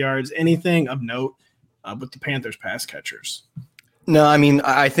 60 yards. Anything of note with the Panthers pass catchers? No, I mean,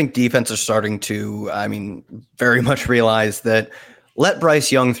 I think defense is starting to, very much realize that let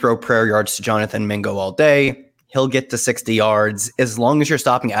Bryce Young throw prayer yards to Jonathan Mingo all day. He'll get to 60 yards as long as you're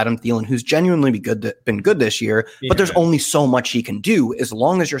stopping Adam Thielen, who's genuinely been good this year. Yeah. But there's only so much he can do. As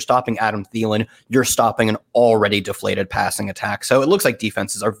long as you're stopping Adam Thielen, you're stopping an already deflated passing attack. So it looks like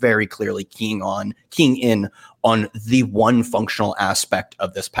defenses are very clearly keying in on the one functional aspect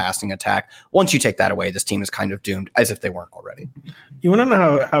of this passing attack. Once you take that away, this team is kind of doomed, as if they weren't already. You want to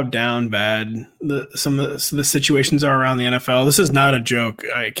know how down bad some of the situations are around the NFL? This is not a joke.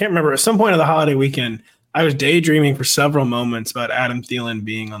 I can't remember. At some point of the holiday weekend, I was daydreaming for several moments about Adam Thielen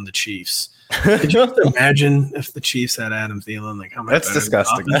being on the Chiefs. Could you have to imagine if the Chiefs had Adam Thielen? Like how much that's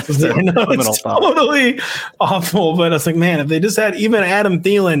disgusting. It's totally awful. But I was like, man, if they just had even Adam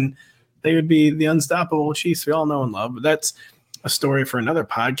Thielen, they would be the unstoppable Chiefs we all know and love. But that's a story for another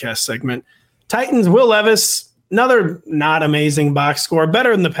podcast segment. Titans, Will Levis, another not amazing box score.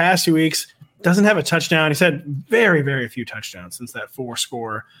 Better than the past few weeks. Doesn't have a touchdown. He's had very, very few touchdowns since that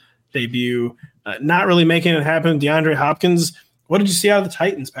 4-score debut. Not really making it happen. DeAndre Hopkins, what did you see out of the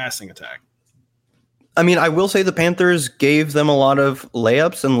Titans passing attack? I mean, I will say the Panthers gave them a lot of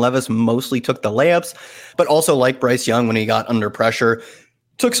layups, and Levis mostly took the layups, but also like Bryce Young, when he got under pressure,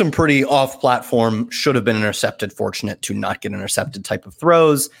 took some pretty off-platform, should have been intercepted, fortunate to not get intercepted type of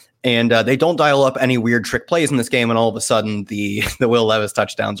throws. And they don't dial up any weird trick plays in this game, and all of a sudden the Will Levis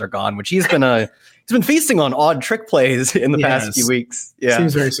touchdowns are gone, which he's been feasting on odd trick plays in the past few weeks. Yeah,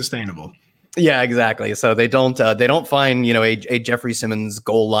 seems very sustainable. Yeah, exactly. So they don't find a Jeffrey Simmons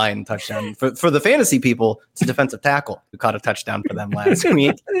goal line touchdown for the fantasy people. It's a defensive tackle who caught a touchdown for them last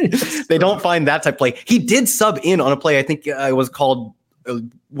week. They don't find that type of play. He did sub in on a play. I think it was called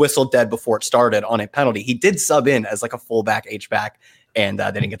whistle dead before it started on a penalty. He did sub in as like a fullback H-back. And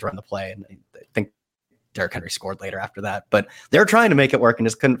they didn't get to run the play. And I think Derrick Henry scored later after that. But they're trying to make it work and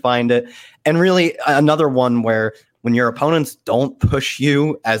just couldn't find it. And really another one where when your opponents don't push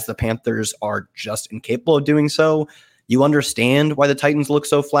you, as the Panthers are just incapable of doing so, you understand why the Titans look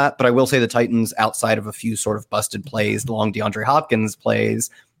so flat. But I will say the Titans, outside of a few sort of busted plays, the long DeAndre Hopkins plays,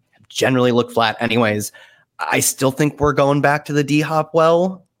 generally look flat anyways. I still think we're going back to the D-Hop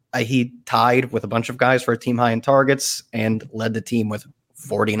well. He tied with a bunch of guys for a team high in targets and led the team with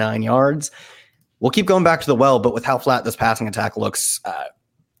 49 yards. We'll keep going back to the well, but with how flat this passing attack looks,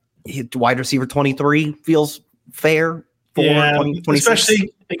 wide receiver 23 feels fair for 2026.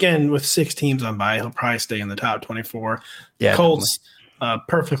 Especially, again, with 6 teams on bye, he'll probably stay in the top 24. Yeah, Colts,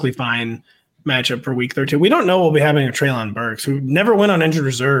 perfectly fine matchup for week 13. We don't know we'll be having a Treylon Burks, who never went on injured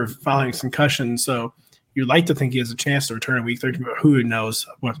reserve following concussion, so you'd like to think he has a chance to return in week 13, but who knows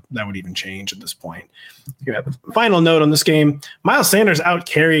what that would even change at this point. Final note on this game, Miles Sanders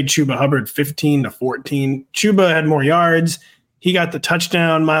out-carried Chuba Hubbard 15-14. Chuba had more yards. He got the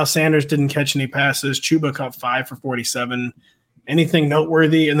touchdown. Miles Sanders didn't catch any passes. Chuba caught 5 for 47. Anything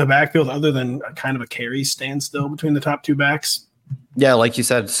noteworthy in the backfield other than a kind of a carry standstill between the top 2 backs? Yeah, like you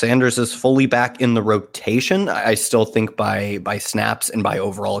said, Sanders is fully back in the rotation. I still think by snaps and by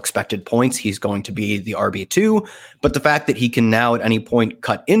overall expected points, he's going to be the RB2. But the fact that he can now at any point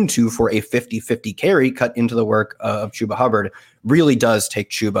cut into for a 50-50 carry, cut into the work of Chuba Hubbard, really does take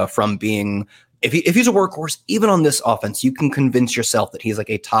Chuba from being, if he's a workhorse, even on this offense, you can convince yourself that he's like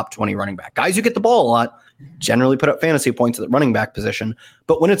a top 20 running back. Guys who get the ball a lot generally put up fantasy points at the running back position.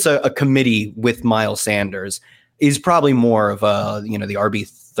 But when it's a committee with Miles Sanders, is probably more of a, the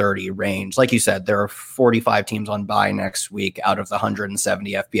RB30 range. Like you said, there are 45 teams on bye next week out of the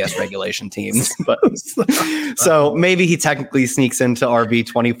 170 FBS regulation teams. But so maybe he technically sneaks into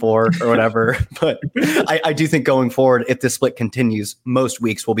RB24 or whatever. But I do think going forward, if this split continues, most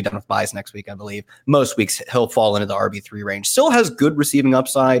weeks we'll be done with buys next week, I believe. Most weeks he'll fall into the RB3 range. Still has good receiving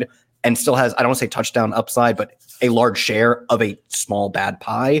upside and still has, I don't want to say touchdown upside, but a large share of a small bad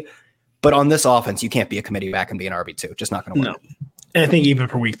pie. But on this offense, you can't be a committee back and be an RB2. Just not going to work. No. And I think even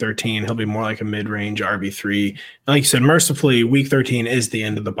for week 13, he'll be more like a mid-range RB3. And like you said, mercifully, week 13 is the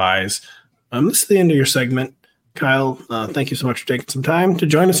end of the buys. This is the end of your segment. Kyle, thank you so much for taking some time to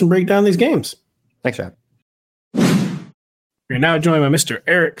join us and break down these games. Thanks, Chad. We're now joined by Mr.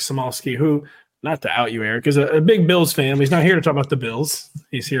 Eric Samolsky, who, not to out you, Eric, is a big Bills fan. He's not here to talk about the Bills.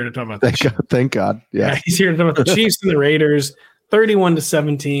 He's here to talk about Thank God. Yeah. He's here to talk about the Chiefs and the Raiders.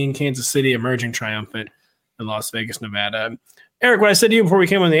 31-17, Kansas City emerging triumphant in Las Vegas, Nevada. Eric, what I said to you before we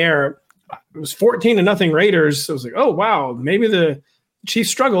came on the air, it was 14-0 Raiders. So I was like, oh, wow, maybe the Chiefs'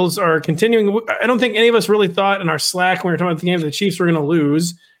 struggles are continuing. I don't think any of us really thought in our Slack when we were talking about the game that the Chiefs were going to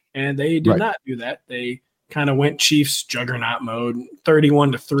lose, and they did not do that. They kind of went Chiefs juggernaut mode,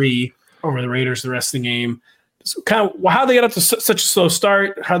 31-3 over the Raiders the rest of the game. So kind of how they got up to such a slow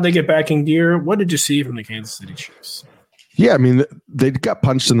start, how they get back in gear. What did you see from the Kansas City Chiefs? Yeah, I mean, they got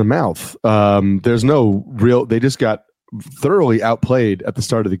punched in the mouth. There's no real – they just got thoroughly outplayed at the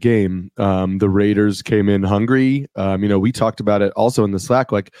start of the game. The Raiders came in hungry. We talked about it also in the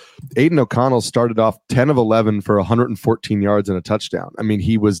Slack. Like, Aiden O'Connell started off 10 of 11 for 114 yards and a touchdown. I mean,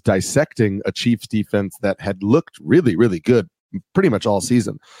 he was dissecting a Chiefs defense that had looked really, really good pretty much all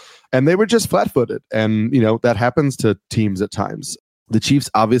season. And they were just flat-footed. And, that happens to teams at times. The Chiefs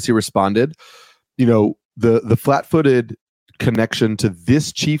obviously responded. The flat-footed connection to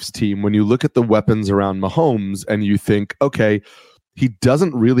this Chiefs team, when you look at the weapons around Mahomes and you think, okay, he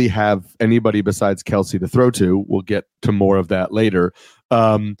doesn't really have anybody besides Kelsey to throw to. We'll get to more of that later.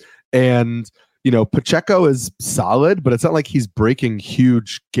 Pacheco is solid, but it's not like he's breaking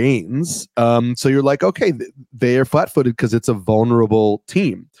huge gains. So you're like, okay, they are flat-footed because it's a vulnerable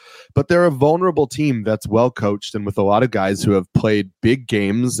team. But they're a vulnerable team that's well-coached and with a lot of guys who have played big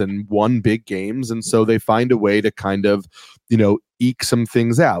games and won big games. And so they find a way to kind of, eke some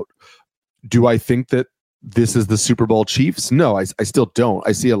things out. Do I think that this is the Super Bowl Chiefs? No, I still don't.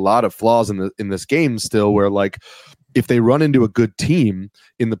 I see a lot of flaws in this game still where, like, if they run into a good team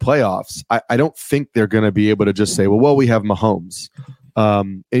in the playoffs, I don't think they're going to be able to just say, well, we have Mahomes.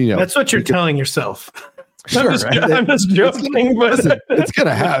 That's what you're telling yourself. Sure, I'm just joking, but it's going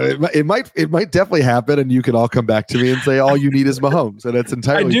to happen. It might definitely happen, and you can all come back to me and say all you need is Mahomes, and it's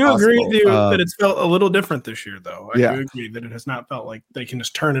entirely. I do possible. Agree with you that it's felt a little different this year, though. I do agree that it has not felt like they can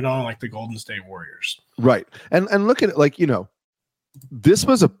just turn it on like the Golden State Warriors. Right, and look at it like this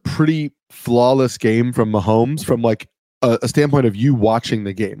was a pretty flawless game from Mahomes from like a standpoint of you watching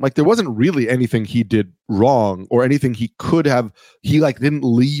the game. Like, there wasn't really anything he did wrong or anything he could have. He didn't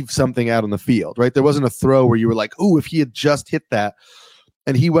leave something out on the field, right? There wasn't a throw where you were like, oh, if he had just hit that.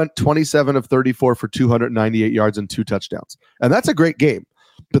 And he went 27 of 34 for 298 yards and 2 touchdowns. And that's a great game.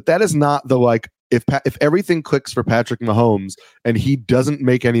 But that is not the if everything clicks for Patrick Mahomes and he doesn't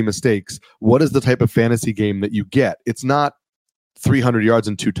make any mistakes, what is the type of fantasy game that you get? It's not 300 yards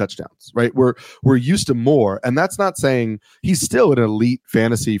and 2 touchdowns, right? We're used to more. And that's not saying he's still an elite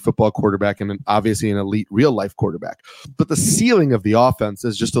fantasy football quarterback and obviously an elite real life quarterback. But the ceiling of the offense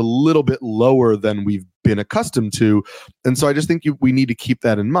is just a little bit lower than we've been accustomed to. And so I just think we need to keep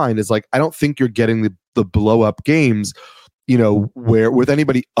that in mind. Is like, I don't think you're getting the blow up games, where with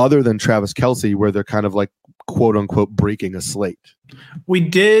anybody other than Travis Kelce, where they're kind of like, quote unquote, breaking a slate. We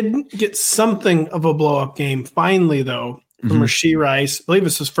did get something of a blow up game finally, though. From Rashee Rice. I believe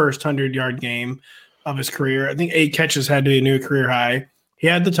it's his first 100-yard game of his career. I think 8 catches had to be a new career high. He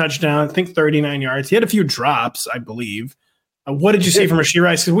had the touchdown, I think 39 yards. He had a few drops, I believe. What did you see from Rashee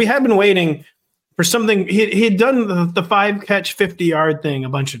Rice? Because we had been waiting for something. He had done the 5-catch, 50-yard thing a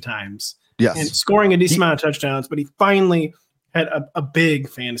bunch of times. Yes. And scoring a decent amount of touchdowns, but he finally had a big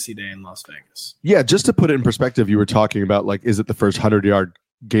fantasy day in Las Vegas. Yeah, just to put it in perspective, you were talking about, like, is it the first 100-yard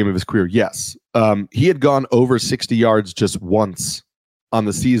game of his career? Yes. He had gone over 60 yards just once on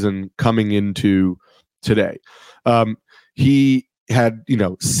the season coming into today. He had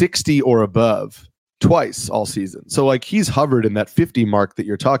 60 or above twice all season. So like, he's hovered in that 50 mark that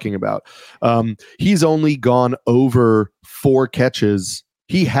you're talking about. He's only gone over 4 catches.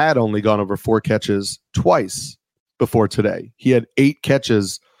 He had only gone over 4 catches twice before today. He had 8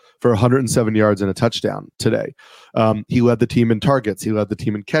 catches for 107 yards and a touchdown today. He led the team in targets. He led the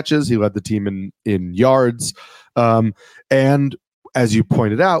team in catches. He led the team in yards. And as you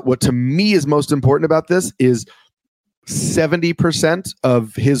pointed out, what to me is most important about this is 70%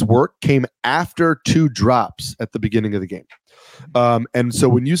 of his work came after 2 drops at the beginning of the game. And so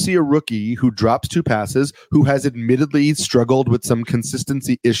when you see a rookie who drops 2 passes, who has admittedly struggled with some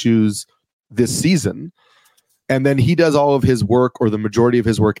consistency issues this season, and then he does all of his work or the majority of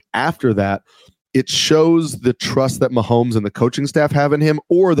his work after that, it shows the trust that Mahomes and the coaching staff have in him,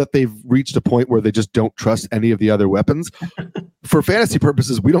 or that they've reached a point where they just don't trust any of the other weapons. For fantasy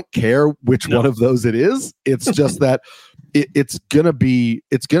purposes, we don't care which one of those it is. It's just that it's gonna be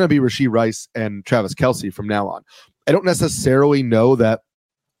Rashee Rice and Travis Kelce from now on. I don't necessarily know that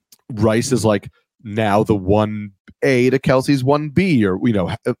Rice is like now the 1A to Kelce's 1B, or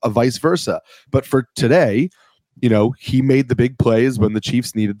a vice versa. But for today, he made the big plays when the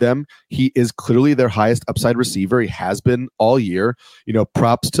Chiefs needed them. He is clearly their highest upside receiver. He has been all year.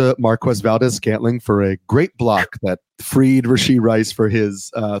 Props to Marquez Valdez-Scantling for a great block that freed Rashee Rice for his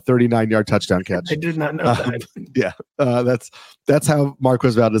 39-yard touchdown catch. I did not know that. Yeah, that's how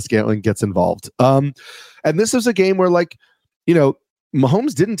Marquez Valdez-Scantling gets involved. And this is a game where,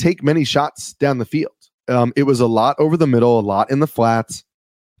 Mahomes didn't take many shots down the field. It was a lot over the middle, a lot in the flats.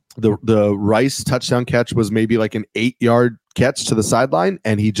 The Rice touchdown catch was maybe like an 8-yard catch to the sideline,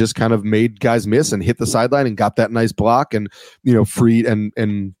 and he just kind of made guys miss and hit the sideline and got that nice block and freed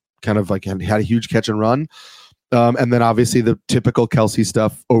and kind of like had a huge catch and run. And then obviously the typical Kelce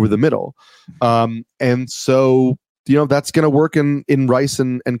stuff over the middle. And so that's going to work in Rice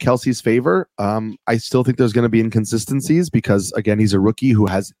and Kelce's favor. I still think there's going to be inconsistencies because, again, he's a rookie who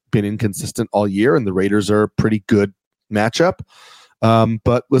has been inconsistent all year, and the Raiders are a pretty good matchup.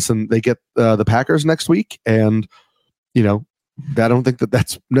 But listen, they get the Packers next week, and I don't think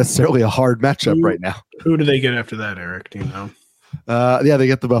that's necessarily a hard matchup right now. Who do they get after that, Eric? Do you know? Yeah, they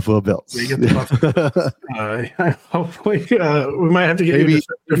get the Buffalo Bills. They get the Buffalo. Hopefully, we might have to get you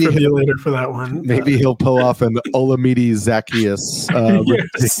a defibrillator for that one. Maybe he'll pull off an Olamide Zacchaeus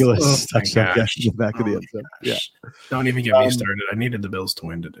ridiculous touchdown catch in the back of the end zone. Yeah, don't even get me started. I needed the Bills to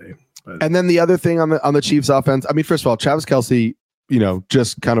win today. But. And then the other thing on the Chiefs offense, I mean, first of all, Travis Kelce,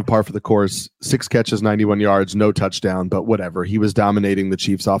 just kind of par for the course, 6 catches, 91 yards, no touchdown, but whatever. He was dominating the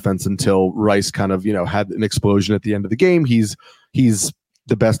Chiefs offense until Rice kind of, had an explosion at the end of the game. He's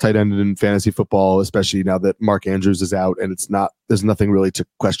the best tight end in fantasy football, especially now that Mark Andrews is out, and there's nothing really to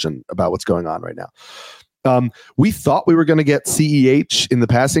question about what's going on right now. We thought we were going to get CEH in the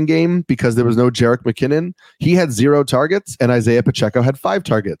passing game because there was no Jerick McKinnon. He had 0 targets, and Isiah Pacheco had 5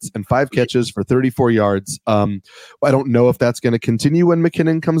 targets and 5 catches for 34 yards. I don't know if that's going to continue when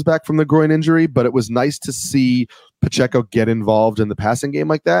McKinnon comes back from the groin injury, but it was nice to see Pacheco get involved in the passing game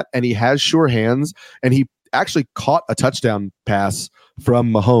like that. And he has sure hands, and he actually caught a touchdown pass from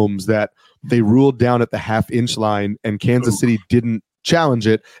Mahomes that they ruled down at the half-inch line, and Kansas City didn't challenge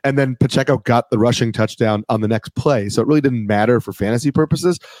it, and then Pacheco got the rushing touchdown on the next play. So it really didn't matter for fantasy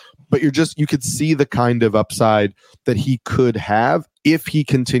purposes, but you could see the kind of upside that he could have if he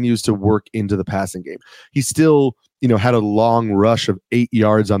continues to work into the passing game. He still, had a long rush of 8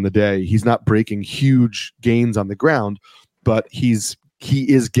 yards on the day. He's not breaking huge gains on the ground, but he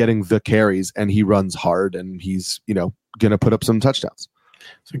is getting the carries, and he runs hard, and he's, going to put up some touchdowns.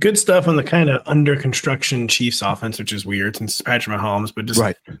 So good stuff on the kind of under construction Chiefs offense, which is weird since it's Patrick Mahomes, but just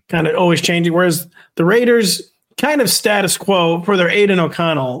kind of always changing. Whereas the Raiders kind of status quo for their Aiden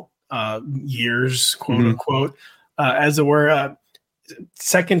O'Connell years, quote unquote, as it were.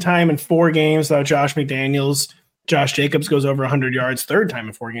 Second time in 4 games without Josh McDaniels. Josh Jacobs goes over 100 yards. Third time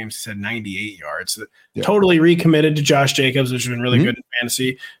in 4 games, he said 98 yards. Totally recommitted to Josh Jacobs, which has been really good in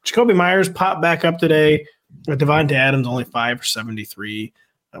fantasy. Jacoby Myers popped back up today. Devontae Adams only 5 for 73.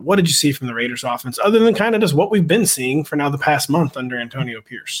 What did you see from the Raiders offense other than kind of just what we've been seeing for now the past month under Antonio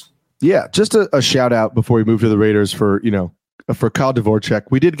Pierce? Yeah, just a shout out before we move to the Raiders for Kyle Dvorak.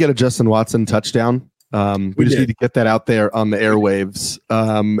 We did get a Justin Watson touchdown. We just need to get that out there on the airwaves.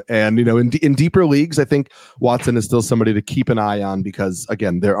 And in deeper leagues, I think Watson is still somebody to keep an eye on because,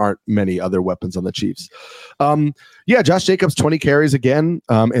 again, there aren't many other weapons on the Chiefs. Josh Jacobs, 20 carries again.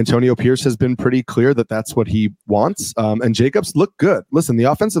 Antonio Pierce has been pretty clear that that's what he wants. And Jacobs looked good. Listen, the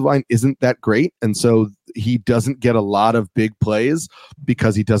offensive line isn't that great, and so he doesn't get a lot of big plays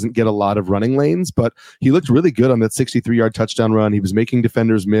because he doesn't get a lot of running lanes, but he looked really good on that 63-yard touchdown run. He was making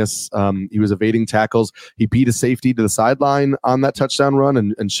defenders miss. He was evading tackles. He beat a safety to the sideline on that touchdown run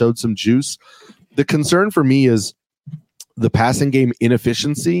and showed some juice. The concern for me is the passing game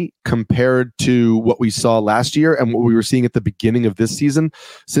inefficiency compared to what we saw last year and what we were seeing at the beginning of this season.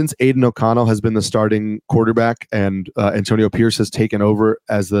 Since Aiden O'Connell has been the starting quarterback and Antonio Pierce has taken over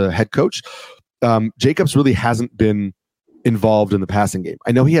as the head coach, Jacobs really hasn't been involved in the passing game.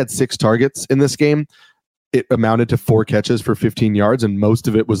 I know he had 6 targets in this game. It amounted to 4 catches for 15 yards, and most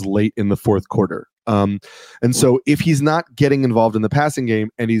of it was late in the fourth quarter. And so if he's not getting involved in the passing game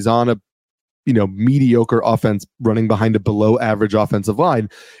and he's on a mediocre offense running behind a below average offensive line,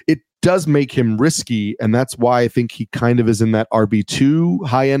 it does make him risky. And that's why I think he kind of is in that RB2,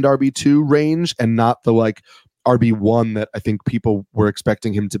 high-end RB2 range and not the RB1 that I think people were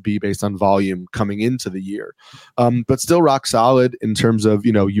expecting him to be based on volume coming into the year. But still rock solid in terms of,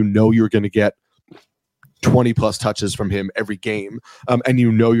 you're going to get 20 plus touches from him every game. And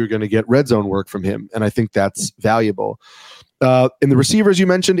you know you're going to get red zone work from him. And I think that's valuable. In the receivers you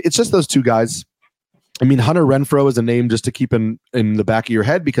mentioned, it's just those two guys. I mean, Hunter Renfrow is a name just to keep in the back of your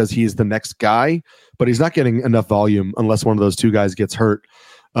head because he's the next guy, but he's not getting enough volume unless one of those two guys gets hurt.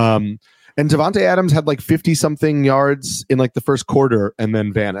 And Davante Adams had like 50 something yards in like the first quarter and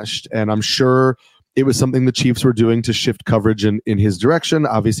then vanished. And I'm sure it was something the Chiefs were doing to shift coverage in his direction.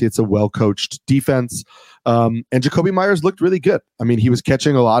 Obviously, it's a well-coached defense. And Jacoby Myers looked really good. I mean, he was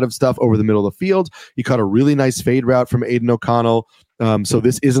catching a lot of stuff over the middle of the field. He caught a really nice fade route from Aiden O'Connell. So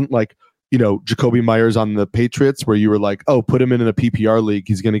this isn't like, Jacoby Myers on the Patriots where you were like, oh, put him in a PPR league.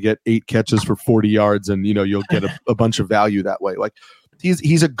 He's going to get 8 catches for 40 yards and, you'll get a bunch of value that way. Like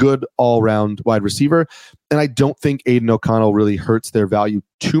he's a good all-round wide receiver. And I don't think Aiden O'Connell really hurts their value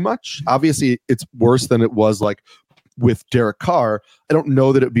too much. Obviously, it's worse than it was like with Derek Carr. I don't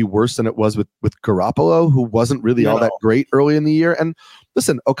know that it'd be worse than it was with Garoppolo, who wasn't really all that great early in the year. And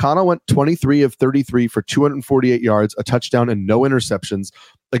listen, O'Connell went 23 of 33 for 248 yards, a touchdown, and no interceptions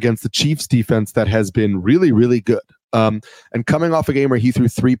against the Chiefs defense that has been really, really good. And coming off a game where he threw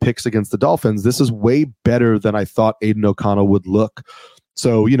 3 picks against the Dolphins, this is way better than I thought Aiden O'Connell would look.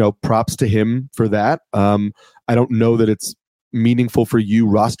 So, props to him for that. I don't know that it's meaningful for you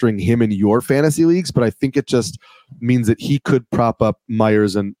rostering him in your fantasy leagues, but I think it just means that he could prop up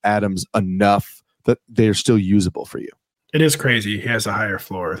Myers and Adams enough that they're still usable for you. It is crazy. He has a higher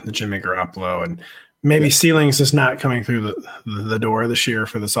floor than Jimmy Garoppolo, and maybe ceilings is not coming through the door this year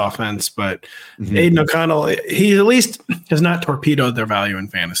for this offense, but Aiden O'Connell, he at least has not torpedoed their value in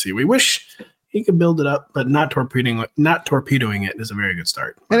fantasy. We wish he could build it up, but not torpedoing it is a very good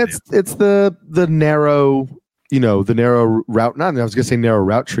start. And it's the narrow, the narrow route. Not I was going to say narrow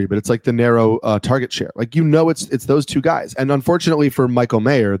route tree, but it's like the narrow target share. Like it's those two guys. And unfortunately for Michael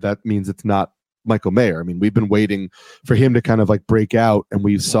Mayer, that means it's not Michael Mayer. I mean, we've been waiting for him to kind of like break out, and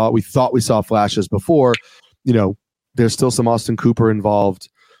we thought we saw flashes before. There's still some Austin Cooper involved.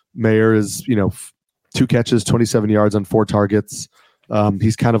 Mayer is 2 catches, 27 yards on 4 targets.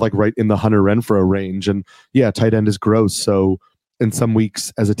 He's kind of like right in the Hunter Renfrow range, and tight end is gross. So in some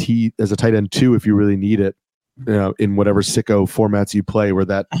weeks as a tight end 2, if you really need it, in whatever sicko formats you play where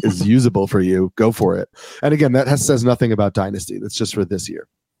that is usable for you, go for it. And again, that says nothing about Dynasty. That's just for this year.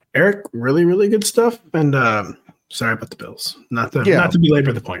 Eric, really, really good stuff. And sorry about the Bills. Not to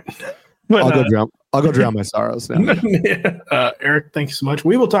belabor the point. But, I'll go drown my sorrows now. Eric, thank you so much.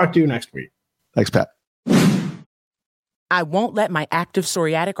 We will talk to you next week. Thanks, Pat. I won't let my active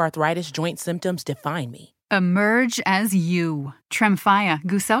psoriatic arthritis joint symptoms define me. Emerge as you. Tremfya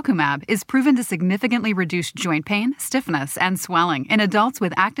guselkumab is proven to significantly reduce joint pain, stiffness, and swelling in adults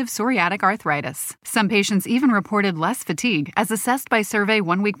with active psoriatic arthritis. Some patients even reported less fatigue as assessed by survey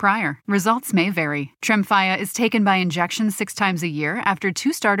 1 week prior. Results may vary. Tremfya is taken by injection 6 times a year after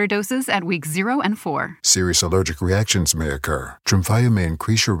 2 starter doses at weeks 0 and 4. Serious allergic reactions may occur. Tremfya may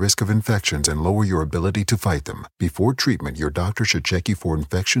increase your risk of infections and lower your ability to fight them. Before treatment, your doctor should check you for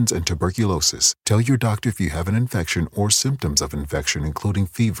infections and tuberculosis. Tell your doctor if you have an infection or symptoms of infection, including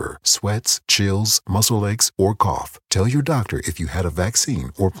fever, sweats, chills, muscle aches, or cough. Tell your doctor if you had a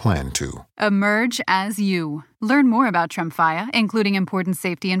vaccine or plan to. Emerge as you. Learn more about Tremfya, including important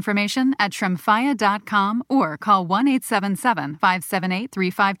safety information, at tremfya.com or call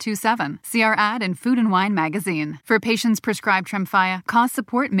 1-877-578-3527. See our ad in Food and Wine magazine. For patients prescribed Tremfya, cost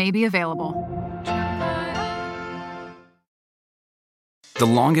support may be available. The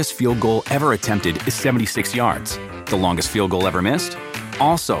longest field goal ever attempted is 76 yards. The longest field goal ever missed?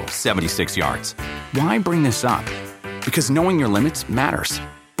 Also 76 yards. Why bring this up? Because knowing your limits matters,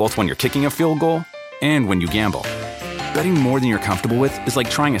 both when you're kicking a field goal and when you gamble. Betting more than you're comfortable with is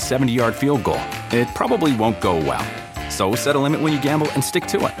like trying a 70-yard field goal. It probably won't go well. So set a limit when you gamble and stick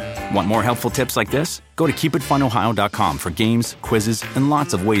to it. Want more helpful tips like this? Go to keepitfunohio.com for games, quizzes, and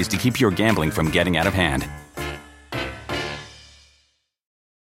lots of ways to keep your gambling from getting out of hand.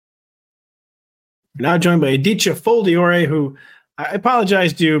 Now joined by Aditya Foldiore, who I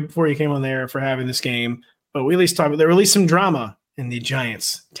apologized to you before you came on there for having this game, but we at least talked about there released some drama in the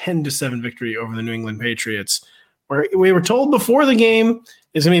Giants' 10-7 victory over the New England Patriots, where we were told before the game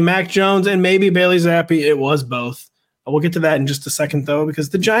it's going to be Mac Jones and maybe Bailey Zappi. It was both. We'll get to that in just a second, though, because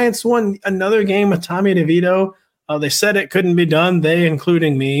the Giants won another game with Tommy DeVito. They said it couldn't be done, they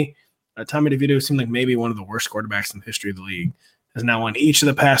including me. Tommy DeVito seemed like maybe one of the worst quarterbacks in the history of the league. Has now won each of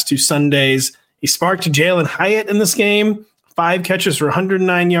the past 2 Sundays. He sparked Jalin Hyatt in this game, 5 catches for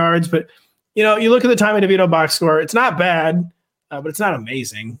 109 yards. But, you look at the Tommy DeVito box score. It's not bad, but it's not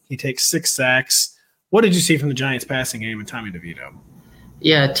amazing. He takes 6 sacks. What did you see from the Giants passing game and Tommy DeVito?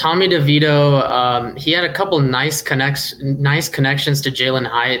 Yeah, Tommy DeVito, he had a couple nice connections to Jalin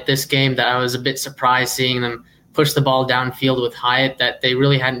Hyatt this game that I was a bit surprised seeing them push the ball downfield with Hyatt that they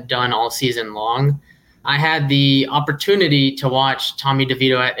really hadn't done all season long. I had the opportunity to watch Tommy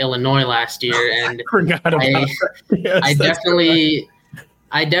DeVito at Illinois last year, and I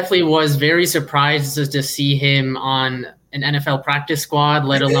definitely was very surprised to see him on an NFL practice squad,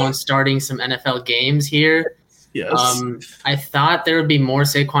 let alone starting some NFL games here. Yes. I thought there would be more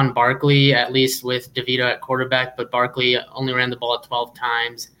Saquon Barkley, at least with DeVito at quarterback, but Barkley only ran the ball 12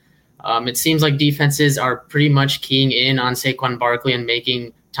 times. It seems like defenses are pretty much keying in on Saquon Barkley and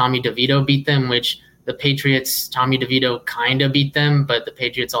making Tommy DeVito beat them, which the Patriots, Tommy DeVito kind of beat them, but the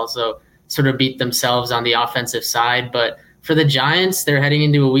Patriots also sort of beat themselves on the offensive side. But for the Giants, they're heading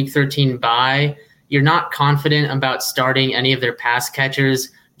into a Week 13 bye. You're not confident about starting any of their pass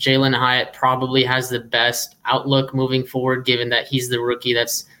catchers. Jalin Hyatt probably has the best outlook moving forward, given that he's the rookie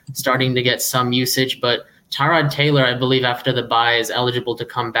that's starting to get some usage. But Tyrod Taylor, I believe, after the bye is eligible to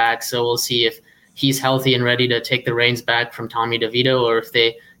come back. So we'll see if he's healthy and ready to take the reins back from Tommy DeVito or if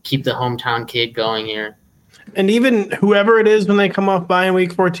they keep the hometown kid going here. And even whoever it is when they come off bye in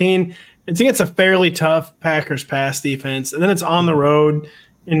Week 14, I think it's a fairly tough Packers pass defense. And then it's on the road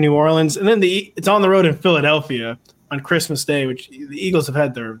in New Orleans. And then it's on the road in Philadelphia on Christmas Day, which the Eagles have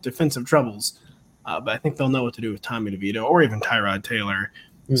had their defensive troubles. But I think they'll know what to do with Tommy DeVito or even Tyrod Taylor.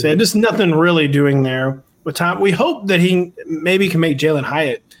 Mm-hmm. So just nothing really doing there with Tom. We hope that he maybe can make Jalin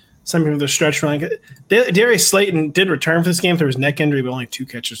Hyatt something of the stretch run. Darius Slayton did return for this game through his neck injury, but only 2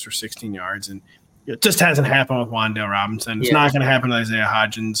 catches for 16 yards. And it just hasn't happened with Wan'Dale Robinson. It's not going to happen to Isaiah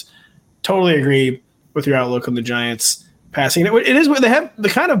Hodgins. Totally agree with your outlook on the Giants passing. It is where they have the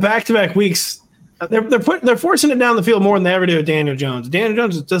kind of back-to-back weeks. They're forcing it down the field more than they ever do with Daniel Jones. Daniel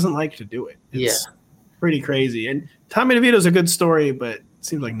Jones just doesn't like to do it. It's pretty crazy. And Tommy DeVito's a good story, but it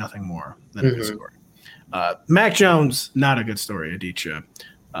seems like nothing more than a good story. Mac Jones, not a good story, Aditya.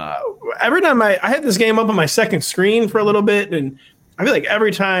 Every time I had this game up on my second screen for a little bit, and I feel like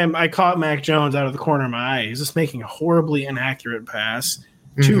every time I caught Mac Jones out of the corner of my eye, he's just making a horribly inaccurate pass.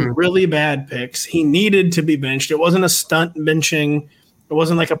 2 really bad picks. He needed to be benched. It wasn't a stunt benching. It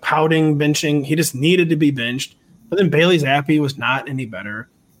wasn't like a pouting benching. He just needed to be benched. But then Bailey Zappi was not any better.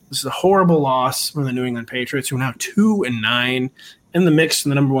 This is a horrible loss from the New England Patriots, who are now 2-9 in the mix for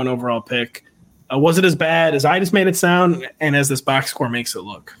the number 1 overall pick. Was it as bad as I just made it sound and as this box score makes it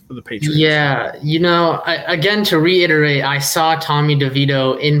look for the Patriots? Yeah, again, to reiterate, I saw Tommy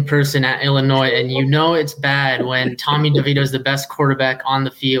DeVito in person at Illinois, and it's bad when Tommy DeVito is the best quarterback on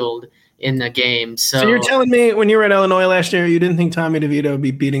the field in the game. So you're telling me when you were at Illinois last year, you didn't think Tommy DeVito would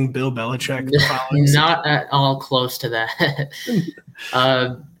be beating Bill Belichick the following season? Not at all close to that.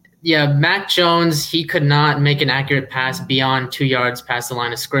 Mac Jones, he could not make an accurate pass beyond 2 yards past the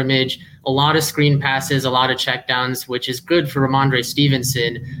line of scrimmage. A lot of screen passes, a lot of checkdowns, which is good for Ramondre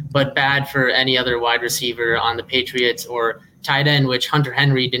Stevenson, but bad for any other wide receiver on the Patriots or tight end, which Hunter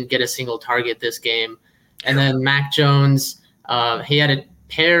Henry didn't get a single target this game. And then Mac Jones, he had a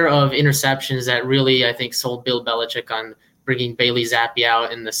pair of interceptions that really, I think, sold Bill Belichick on bringing Bailey Zappi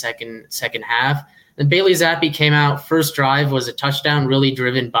out in the second half. And Bailey Zappi came out. First drive was a touchdown, really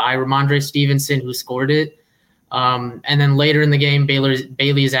driven by Ramondre Stevenson, who scored it. And then later in the game,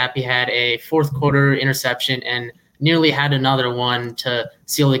 Bailey Zappi had a fourth quarter interception and nearly had another one to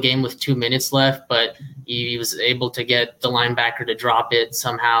seal the game with 2 minutes left, but he was able to get the linebacker to drop it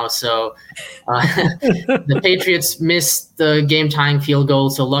somehow. So the Patriots missed the game-tying field goal,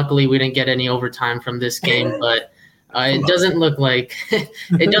 so luckily we didn't get any overtime from this game, but it doesn't look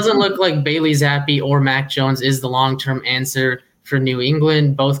like Bailey Zappi or Mac Jones is the long-term answer for New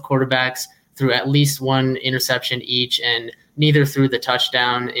England. Both quarterbacks threw at least 1 interception each, and neither threw the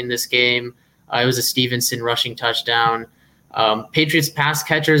touchdown in this game. It was a Stevenson rushing touchdown. Patriots pass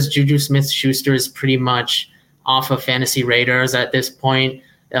catchers, Juju Smith-Schuster is pretty much off of fantasy radars at this point.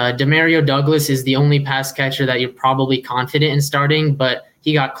 Demario Douglas is the only pass catcher that you're probably confident in starting, but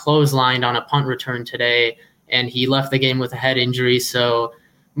he got clotheslined on a punt return today, and he left the game with a head injury. So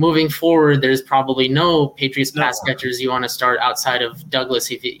moving forward, there's probably no Patriots pass catchers you want to start outside of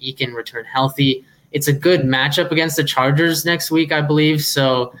Douglas if he can return healthy. It's a good matchup against the Chargers next week, I believe.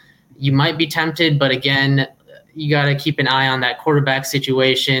 So you might be tempted, but again, you got to keep an eye on that quarterback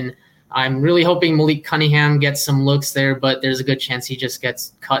situation. I'm really hoping Malik Cunningham gets some looks there, but there's a good chance he just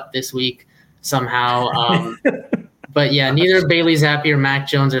gets cut this week somehow. But yeah, neither Bailey Zappi or Mac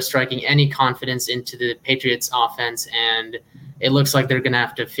Jones are striking any confidence into the Patriots offense, and it looks like they're going to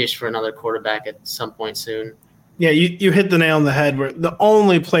have to fish for another quarterback at some point soon. Yeah, you hit the nail on the head. Where the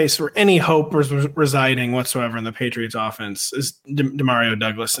only place where any hope was residing whatsoever in the Patriots offense is Demario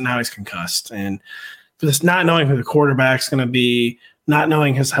Douglas, and now he's concussed. And for this not knowing who the quarterback's going to be, not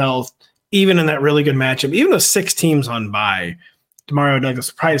knowing his health, even in that really good matchup, even with 6 teams on bye, Demario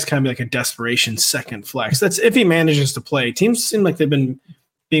Douglas probably is kind of like a desperation second flex. That's if he manages to play. Teams seem like they've been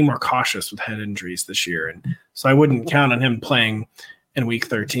being more cautious with head injuries this year, and so I wouldn't count on him playing in Week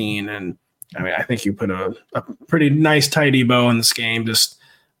 13. And I mean, I think you put a pretty nice, tidy bow on this game. Just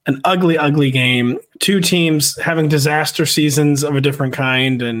an ugly, ugly game. 2 teams having disaster seasons of a different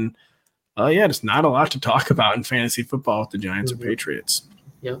kind. And, just not a lot to talk about in fantasy football with the Giants or Patriots.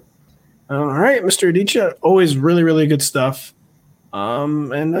 Yep. All right, Mr. Aditya, always really, really good stuff.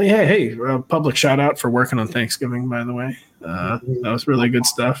 Public shout out for working on Thanksgiving, by the way. That was really good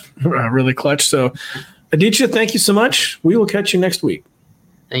stuff. Really clutch. So, Aditya, thank you so much. We will catch you next week.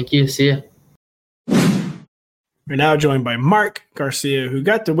 Thank you. See ya. We're now joined by Mark Garcia, who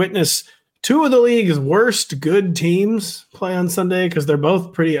got to witness 2 of the league's worst good teams play on Sunday because they're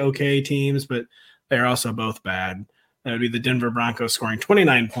both pretty okay teams, but they're also both bad. That would be the Denver Broncos scoring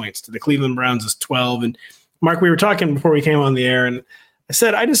 29 points to the Cleveland Browns' 12. And Mark, we were talking before we came on the air, and I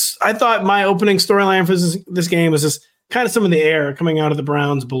said I thought my opening storyline for this game was just kind of some of the air coming out of the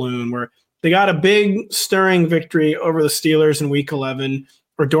Browns balloon, where they got a big stirring victory over the Steelers in Week 11,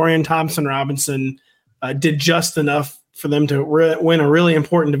 where Dorian Thompson-Robinson did just enough for them to win a really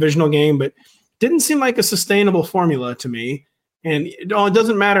important divisional game, but didn't seem like a sustainable formula to me. And it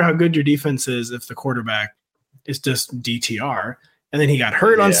doesn't matter how good your defense is if the quarterback is just DTR. And then he got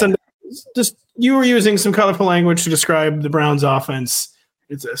hurt on Sunday. Just you were using some colorful language to describe the Browns offense.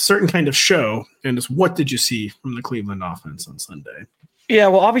 It's a certain kind of show. And just what did you see from the Cleveland offense on Sunday? Yeah,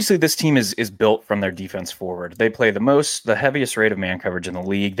 well, obviously this team is built from their defense forward. They play the heaviest rate of man coverage in the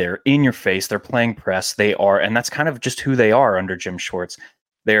league. They're in your face. They're playing press. And that's kind of just who they are under Jim Schwartz.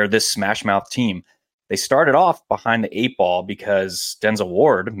 They're this smash mouth team. They started off behind the 8 ball because Denzel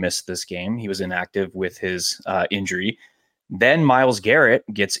Ward missed this game. He was inactive with his injury. Then Myles Garrett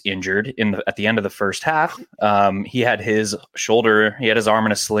gets injured at the end of the first half. He had his arm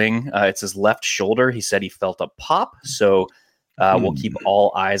in a sling. It's his left shoulder. He said he felt a pop. So we'll keep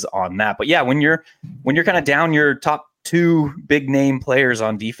all eyes on that. But yeah, when you're kind of down your top 2 big name players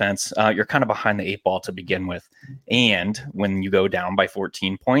on defense, you're kind of behind the 8 ball to begin with. And when you go down by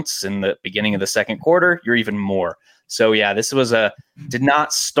 14 points in the beginning of the second quarter, you're even more. So yeah, this did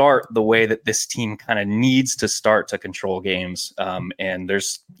not start the way that this team kind of needs to start to control games. And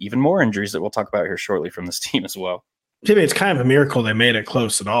there's even more injuries that we'll talk about here shortly from this team as well. Maybe it's kind of a miracle they made it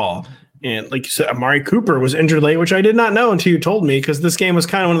close at all. And like you said, Amari Cooper was injured late, which I did not know until you told me, because this game was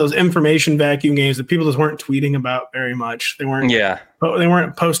kind of one of those information vacuum games that people just weren't tweeting about very much. They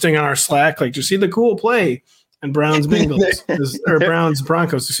weren't posting on our Slack, like, just see the cool play and Browns Bengals or Browns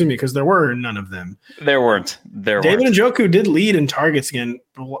Broncos, because there were none of them. David Njoku did lead in targets again.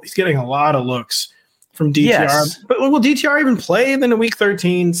 He's getting a lot of looks from DTR. Yes. But will DTR even play then in Week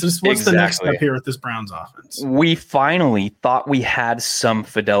 13? So what's the next step here with this Browns offense? We finally thought we had some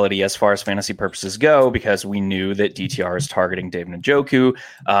fidelity as far as fantasy purposes go, because we knew that DTR is targeting David Njoku,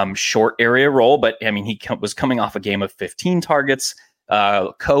 short area role. But I mean, he was coming off a game of 15 targets.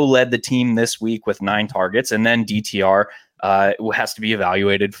 Co-led the team this week with 9 targets, and then DTR has to be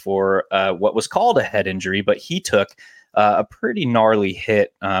evaluated for what was called a head injury, but he took a pretty gnarly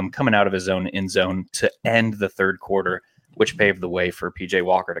hit coming out of his own end zone to end the third quarter, which paved the way for PJ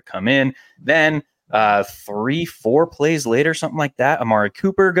Walker to come in. Then 3-4 plays later, something like that, Amari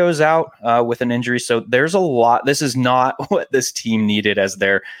Cooper goes out with an injury. So there's a lot. This is not what this team needed as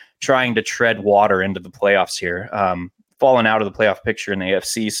they're trying to tread water into the playoffs here. Fallen out of the playoff picture in the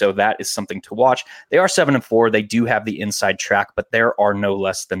AFC, so that is something to watch. They are 7-4. They do have the inside track, but there are no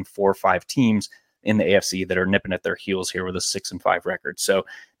less than 4 or 5 teams in the AFC that are nipping at their heels here with a 6-5 record. So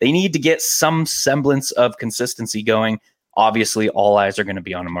they need to get some semblance of consistency going. Obviously, all eyes are going to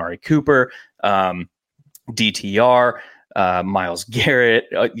be on Amari Cooper, DTR, Myles Garrett.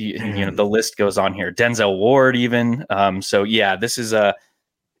 The list goes on here. Denzel Ward, even. So yeah, this is and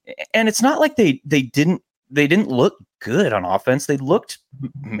it's not like they didn't look good on offense. They looked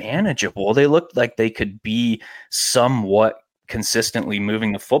manageable. They looked like they could be somewhat consistently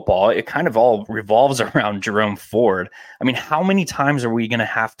moving the football. It kind of all revolves around Jerome Ford. I mean, how many times are we going to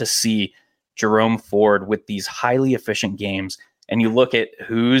have to see Jerome Ford with these highly efficient games? And you look at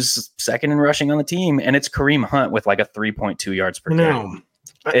who's second in rushing on the team, and it's Kareem Hunt with like a 3.2 yards per carry.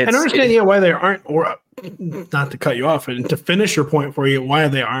 I don't understand why they aren't, or not to cut you off, and to finish your point for you, why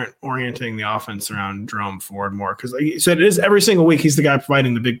they aren't orienting the offense around Jerome Ford more. Because like you said, it is every single week he's the guy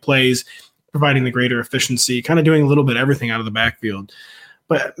providing the big plays. providing the greater efficiency, kind of doing a little bit of everything out of the backfield.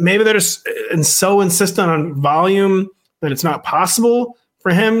 But maybe they're just so insistent on volume that it's not possible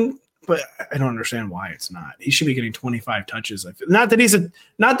for him. But I don't understand why it's not. He should be getting 25 touches. Not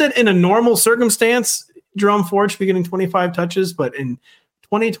that in a normal circumstance, Jerome Ford should be getting 25 touches, but in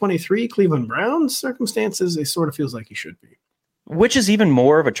 2023 Cleveland Browns circumstances, it sort of feels like he should be. Which is even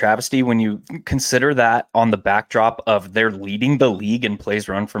more of a travesty when you consider that on the backdrop of they're leading the league in plays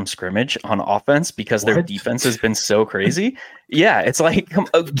run from scrimmage on offense because their defense has been so crazy. Yeah, it's like,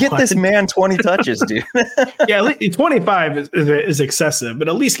 get this man 20 touches, dude. Yeah, 25 is excessive, but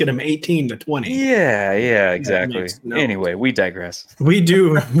at least get him 18 to 20. Yeah, exactly. Anyway, we digress. We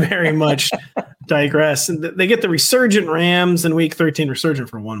do very much digress. They get the resurgent Rams in week 13, resurgent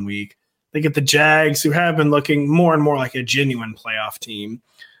for 1 week. They get the Jags, who have been looking more and more like a genuine playoff team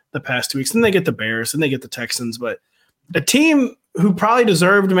the past 2 weeks. Then they get the Bears, and they get the Texans. But a team who probably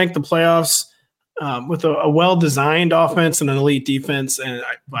deserved to make the playoffs with a well-designed offense and an elite defense. And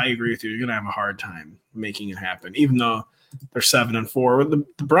I agree with you. You're going to have a hard time making it happen, even though they're 7-4.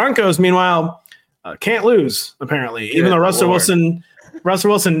 The Broncos, meanwhile, can't lose, apparently. Even though Russell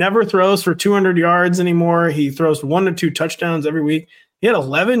Wilson never throws for 200 yards anymore. He throws 1 to 2 touchdowns every week. He had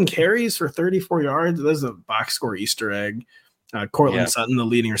 11 carries for 34 yards. That's a box score Easter egg. Cortland Sutton, the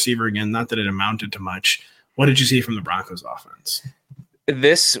leading receiver again. Not that it amounted to much. What did you see from the Broncos offense?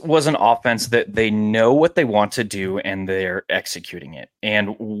 This was an offense that they know what they want to do and they're executing it.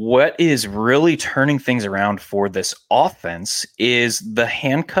 And what is really turning things around for this offense is the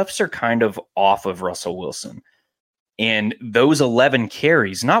handcuffs are kind of off of Russell Wilson. And those 11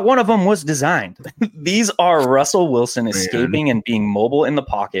 carries, not one of them was designed. These are Russell Wilson escaping and being mobile in the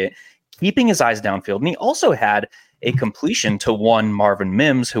pocket, keeping his eyes downfield. And he also had a completion to one Marvin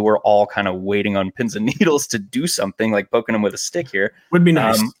Mims, who were all kind of waiting on pins and needles to do something, like poking him with a stick here. Would be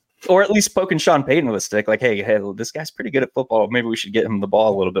nice. Or at least poking Sean Payton with a stick, like, hey, this guy's pretty good at football. Maybe we should get him the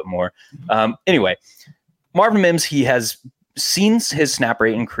ball a little bit more. Anyway, Marvin Mims, he has seen his snap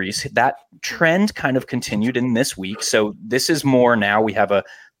rate increase. That trend kind of continued in this week. So this is more now we have a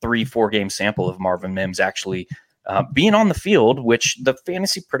 3-4 game sample of Marvin Mims actually being on the field, which the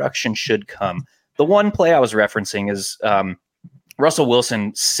fantasy production should come. The one play I was referencing is Russell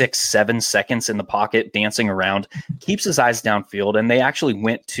Wilson 6-7 seconds in the pocket, dancing around, keeps his eyes downfield. And they actually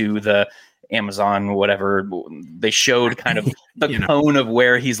went to the Amazon, whatever. They showed kind of the cone of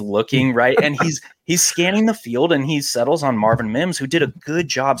where he's looking, right? And he's scanning the field and he settles on Marvin Mims, who did a good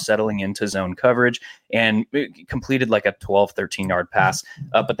job settling into zone coverage and completed like a 12-13 yard pass.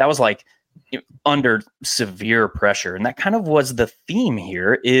 But that was like under severe pressure. And that kind of was the theme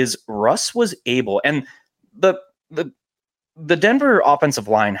here is Russ was able, and the Denver offensive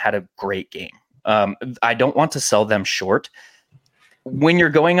line had a great game. I don't want to sell them short. When you're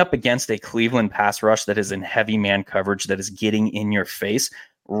going up against a Cleveland pass rush that is in heavy man coverage, that is getting in your face,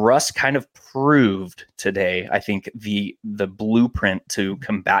 Russ kind of proved today, I think, the blueprint to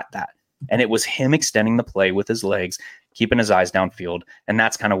combat that. And it was him extending the play with his legs, keeping his eyes downfield. And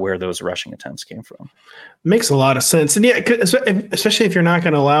that's kind of where those rushing attempts came from. Makes a lot of sense. And yeah, especially if you're not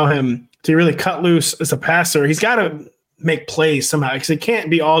going to allow him to really cut loose as a passer, he's got to make plays somehow, because it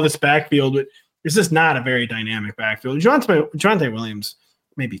can't be all this backfield, but it's just not a very dynamic backfield. Javonte Williams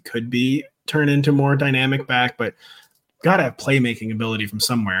maybe could be turned into more dynamic back, but got to have playmaking ability from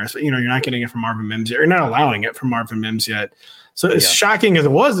somewhere. So, you're not getting it from Marvin Mims yet. You're not allowing it from Marvin Mims yet. So as shocking as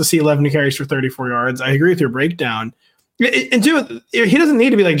it was to see 11 carries for 34 yards, I agree with your breakdown. And two, he doesn't need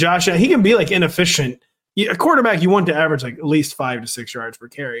to be like Josh. He can be like inefficient. A quarterback, you want to average like at least 5 to 6 yards per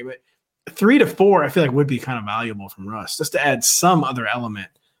carry, but 3 to 4, I feel like would be kind of valuable from Russ, just to add some other element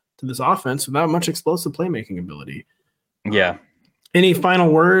to this offense without much explosive playmaking ability. Yeah. Any final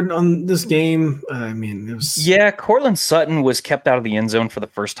word on this game? It was... Yeah, Cortland Sutton was kept out of the end zone for the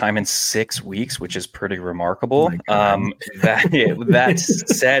first time in 6 weeks, which is pretty remarkable. That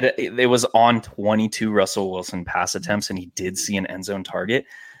said, it was on 22 Russell Wilson pass attempts, and he did see an end zone target.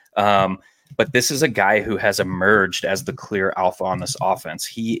 But this is a guy who has emerged as the clear alpha on this offense.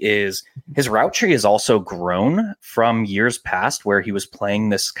 His route tree has also grown from years past, where he was playing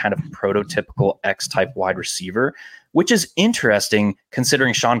this kind of prototypical X-type wide receiver, which is interesting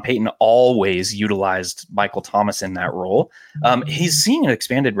considering Sean Payton always utilized Michael Thomas in that role. He's seeing an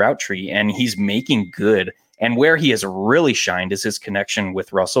expanded route tree, and he's making good. And where he has really shined is his connection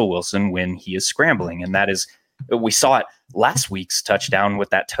with Russell Wilson when he is scrambling. And that is, we saw it last week's touchdown with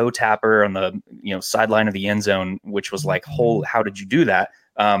that toe tapper on the sideline of the end zone, which was like, how did you do that?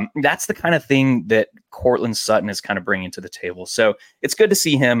 That's the kind of thing that Cortland Sutton is kind of bringing to the table. So it's good to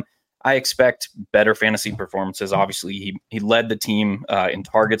see him. I expect better fantasy performances. Obviously, he led the team in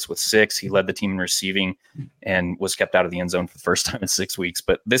targets with 6. He led the team in receiving and was kept out of the end zone for the first time in 6 weeks.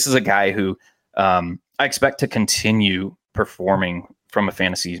 But this is a guy who I expect to continue performing from a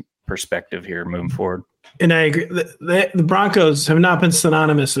fantasy perspective here moving forward. And I agree. The Broncos have not been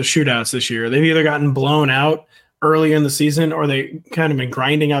synonymous with shootouts this year. They've either gotten blown out early in the season or they kind of been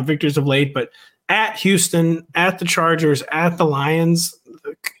grinding out victories of late. But at Houston, at the Chargers, at the Lions,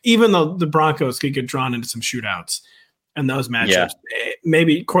 even though the Broncos could get drawn into some shootouts and those matchups,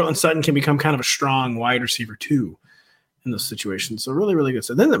 maybe Cortland Sutton can become kind of a strong wide receiver too in those situations. So really, really good.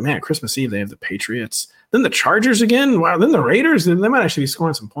 So then Christmas Eve, they have the Patriots, then the Chargers again. Wow. Then the Raiders, they might actually be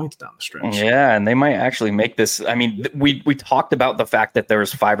scoring some points down the stretch. Yeah. And they might actually make this. I mean, we talked about the fact that there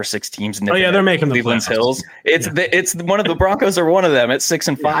was 5 or 6 teams in they're making the Cleveland Hills. It's one of the Broncos are one of them at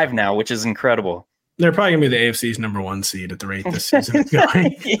 6-5 now, which is incredible. They're probably gonna be the AFC's number 1 seed at the rate this season is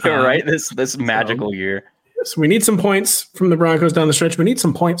going. Right. This magical year. So we need some points from the Broncos down the stretch. We need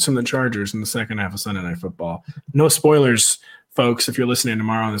some points from the Chargers in the second half of Sunday Night Football. No spoilers, folks. If you're listening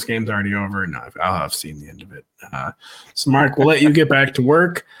tomorrow and this game's already over, no, I'll have seen the end of it. So, Mark, we'll let you get back to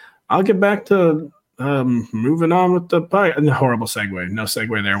work. I'll get back to moving on with the horrible segue. No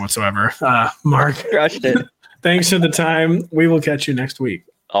segue there whatsoever. Mark, crushed it. Thanks for the time. We will catch you next week.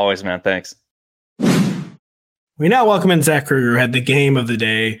 Always, man. Thanks. We now welcome in Zach Kruger, who had the game of the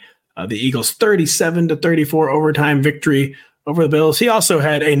day. The Eagles' 37-34 overtime victory over the Bills. He also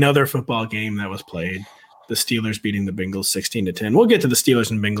had another football game that was played. The Steelers beating the Bengals 16-10. We'll get to the Steelers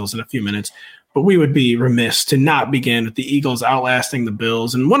and Bengals in a few minutes, but we would be remiss to not begin with the Eagles outlasting the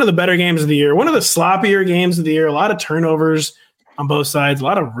Bills. And one of the better games of the year, one of the sloppier games of the year, a lot of turnovers on both sides, a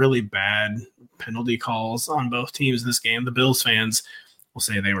lot of really bad penalty calls on both teams in this game. The Bills fans will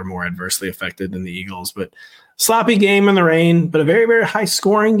say they were more adversely affected than the Eagles, but sloppy game in the rain, but a very, very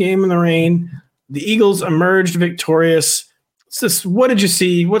high-scoring game in the rain. The Eagles emerged victorious. What did you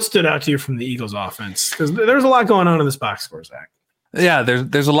see? What stood out to you from the Eagles' offense? Because there's a lot going on in this box score, Zach. Yeah,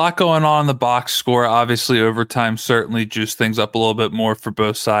 there's a lot going on in the box score. Obviously, overtime certainly juiced things up a little bit more for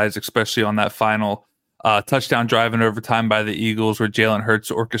both sides, especially on that final touchdown drive in overtime by the Eagles, where Jalen Hurts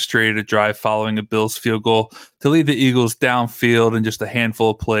orchestrated a drive following a Bills field goal to lead the Eagles downfield in just a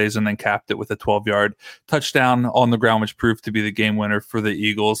handful of plays, and then capped it with a 12-yard touchdown on the ground, which proved to be the game winner for the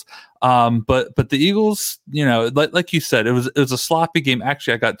Eagles. But the Eagles, like you said, it was a sloppy game.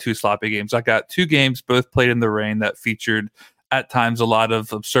 Actually, I got 2 sloppy games. I got 2 games, both played in the rain, that featured at times a lot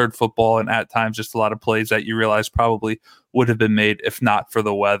of absurd football and at times just a lot of plays that you realize probably would have been made if not for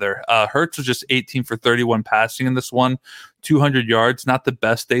the weather. Hurts was just 18 for 31 passing in this one, 200 yards, not the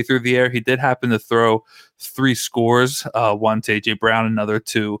best day through the air. He did happen to throw 3 scores, one to A.J. Brown, another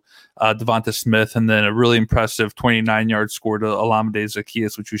to Devonta Smith, and then a really impressive 29-yard score to Olamide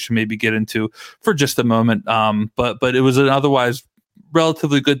Zaccheaus, which we should maybe get into for just a moment. But it was an otherwise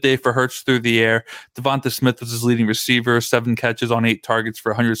relatively good day for Hurts through the air. Devonta Smith was his leading receiver, 7 catches on 8 targets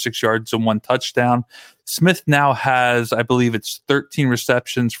for 106 yards and 1 touchdown. Smith now has, I believe it's 13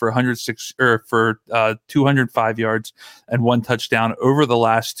 receptions for 205 yards and 1 touchdown over the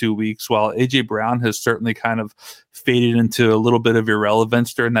last 2 weeks, while A.J. Brown has certainly kind of faded into a little bit of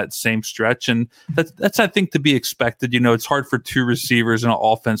irrelevance during that same stretch. And that's I think, to be expected. It's hard for 2 receivers in an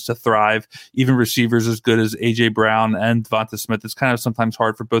offense to thrive. Even receivers as good as A.J. Brown and Devonta Smith, it's kind of sometimes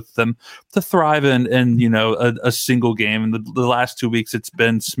hard for both of them to thrive in a single game. And the last 2 weeks, it's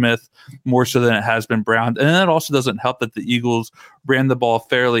been Smith more so than it has been Brown. And it also doesn't help that the Eagles ran the ball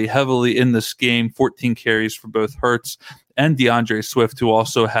fairly heavily in this game, 14 carries for both Hurts and DeAndre Swift, who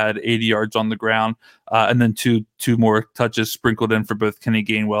also had 80 yards on the ground, and then two more touches sprinkled in for both Kenny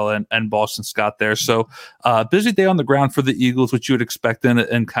Gainwell and Boston Scott there. So busy day on the ground for the Eagles, which you would expect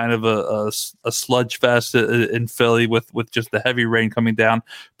in kind of a sludge fest in Philly with just the heavy rain coming down,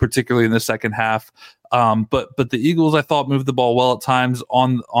 particularly in the second half. But the Eagles, I thought, moved the ball well at times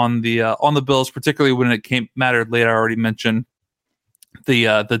on the Bills, particularly when it mattered late. I already mentioned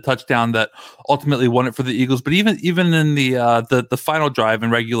the touchdown that ultimately won it for the Eagles. But even in the final drive in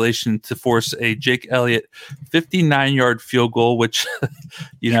regulation to force a Jake Elliott 59-yard field goal, which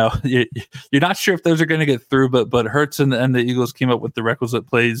you're not sure if those are going to get through, but Hurts and the Eagles came up with the requisite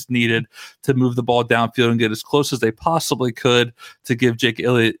plays needed to move the ball downfield and get as close as they possibly could to give Jake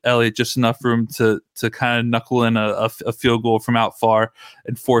Elliott just enough room to kind of knuckle in a field goal from out far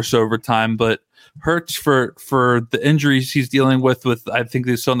and force overtime. But Hurts for the injuries he's dealing with I think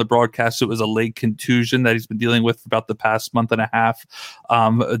they saw on the broadcast it was a leg contusion that he's been dealing with for about the past month and a half.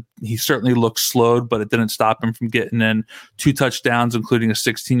 He certainly looked slowed, but it didn't stop him from getting in 2 touchdowns, including a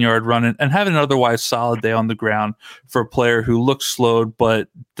 16-yard run, and having an otherwise solid day on the ground for a player who looks slowed. But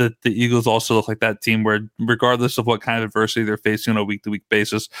the Eagles also look like that team where, regardless of what kind of adversity they're facing on a week-to-week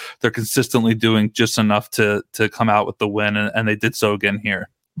basis, they're consistently doing just enough to come out with the win, and they did so again here.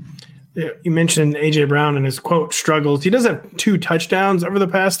 Yeah, you mentioned A.J. Brown and his, quote, struggles. He does have 2 touchdowns over the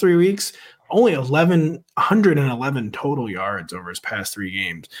past 3 weeks, only 111 total yards over his past 3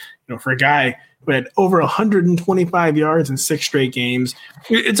 games. For a guy who had over 125 yards in 6 straight games.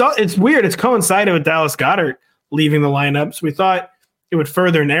 It's weird. It's coincided with Dallas Goedert leaving the lineup, so we thought it would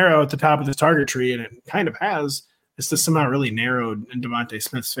further narrow at the top of the target tree, and it kind of has. It's just somehow really narrowed in Devontae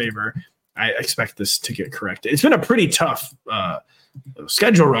Smith's favor. I expect this to get corrected. It's been a pretty tough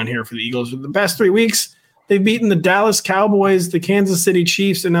schedule run here for the Eagles. The past 3 weeks, they've beaten the Dallas Cowboys, the Kansas City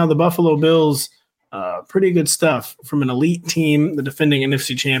Chiefs, and now the Buffalo Bills. Pretty good stuff from an elite team, the defending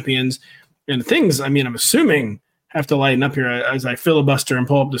NFC champions. And things, I'm assuming, have to lighten up here as I filibuster and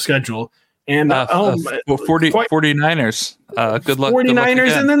pull up the schedule. And 49ers. Good luck.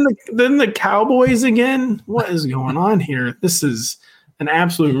 49ers, and then the Cowboys again. What is going on here? This is an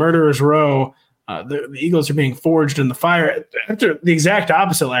absolute murderer's row. The Eagles are being forged in the fire after the exact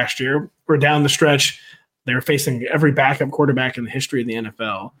opposite last year. We're down the stretch. They were facing every backup quarterback in the history of the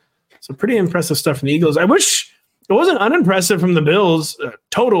NFL. So pretty impressive stuff from the Eagles. I wish it wasn't unimpressive from the Bills.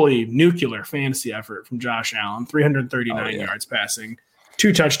 Totally nuclear fantasy effort from Josh Allen. 339 yards passing,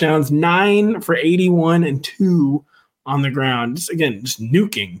 2 touchdowns, 9 for 81 and 2 on the ground. Just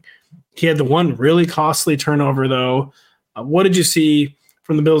nuking. He had the one really costly turnover, though. What did you see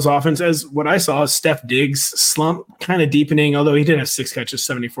from the Bills offense? As what I saw is Steph Diggs' slump kind of deepening, although he did have 6 catches,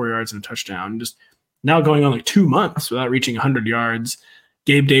 74 yards, and a touchdown. Just now going on 2 months without reaching 100 yards.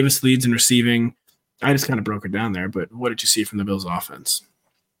 Gabe Davis leads in receiving. I just kind of broke it down there, but what did you see from the Bills offense?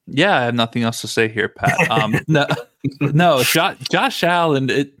 Yeah, I have nothing else to say here, Pat. No, Josh Allen,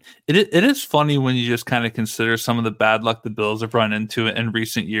 it is funny when you just kind of consider some of the bad luck the Bills have run into in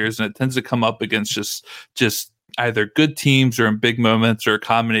recent years, and it tends to come up against just either good teams or in big moments or a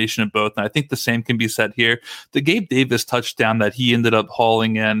combination of both. And I think the same can be said here. The Gabe Davis touchdown that he ended up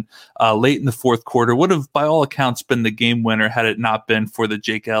hauling in late in the fourth quarter would have, by all accounts, been the game winner had it not been for the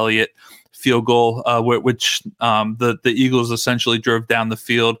Jake Elliott field goal, which the Eagles essentially drove down the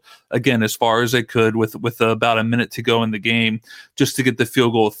field again as far as they could with about a minute to go in the game just to get the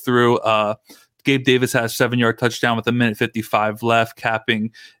field goal through. Gabe Davis had a 7-yard touchdown with 1:55 left,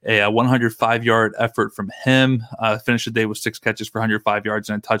 capping a 105-yard effort from him. Finished the day with 6 catches for 105 yards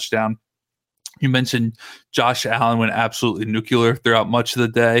and a touchdown. You mentioned Josh Allen went absolutely nuclear throughout much of the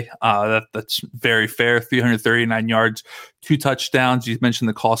day. That's very fair. 339 yards, 2 touchdowns. You mentioned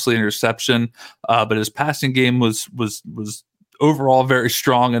the costly interception, but his passing game was overall very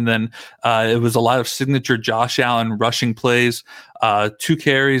strong. And then it was a lot of signature Josh Allen rushing plays. 2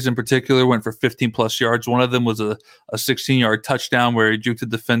 carries in particular went for 15 plus yards. One of them was a 16-yard touchdown where he juked the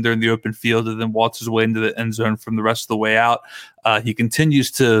defender in the open field and then waltzed his way into the end zone from the rest of the way out. He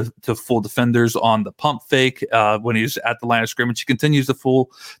continues to fool defenders on the pump fake when he's at the line of scrimmage. He continues to fool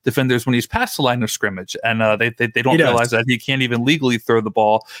defenders when he's past the line of scrimmage, and they don't realize that he can't even legally throw the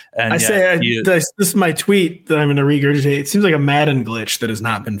ball. And this is my tweet that I'm going to regurgitate. It seems like a Madden glitch that has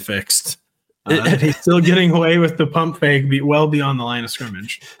not been fixed. He's still getting away with the pump fake well beyond the line of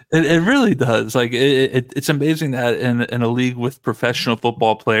scrimmage. It really does. It's amazing that in a league with professional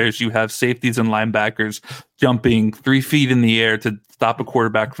football players, you have safeties and linebackers jumping 3 feet in the air to stop a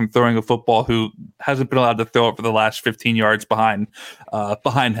quarterback from throwing a football who hasn't been allowed to throw it for the last 15 yards behind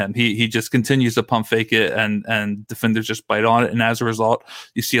him. He just continues to pump fake it, and defenders just bite on it. And as a result,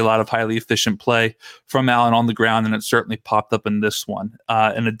 you see a lot of highly efficient play from Allen on the ground, and it certainly popped up in this one.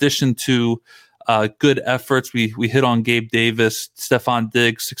 In addition to good efforts, we hit on Gabe Davis, Stephon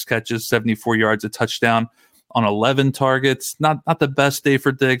Diggs, 6 catches, 74 yards, a touchdown on 11 targets. Not the best day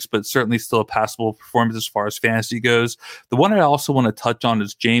for Diggs, but certainly still a passable performance as far as fantasy goes. The one I also want to touch on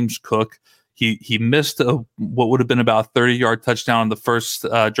is James Cook. He missed what would have been about a 30-yard touchdown on the first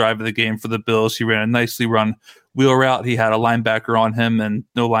drive of the game for the Bills. He ran a nicely run wheel route. He had a linebacker on him, and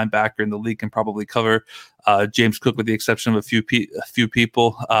no linebacker in the league can probably cover James Cook with the exception of a few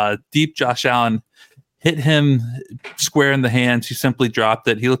people. Deep Josh Allen hit him square in the hands. He simply dropped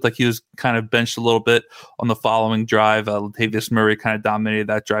it. He looked like he was kind of benched a little bit on the following drive. Latavius Murray kind of dominated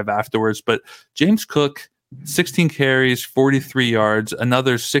that drive afterwards. But James Cook 16 carries, 43 yards,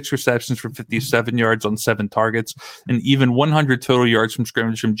 another 6 receptions for 57 yards on 7 targets, and even 100 total yards from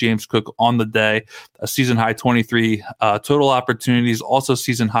scrimmage from James Cook on the day. A season high 23 total opportunities, also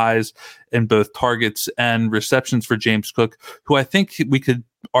season highs in both targets and receptions for James Cook, who I think we could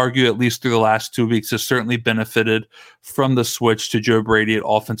argue at least through the last 2 weeks has certainly benefited from the switch to Joe Brady at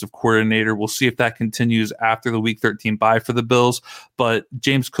offensive coordinator. We'll see if that continues after the week 13 bye for the Bills, but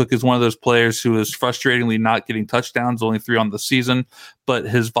James Cook is one of those players who is frustratingly not getting touchdowns, only 3 on the season, but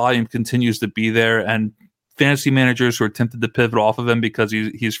his volume continues to be there, and fantasy managers who are tempted to pivot off of him because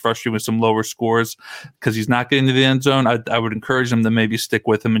he's frustrated with some lower scores because he's not getting to the end zone, I would encourage them to maybe stick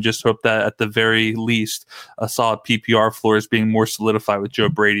with him and just hope that at the very least a solid PPR floor is being more solidified with Joe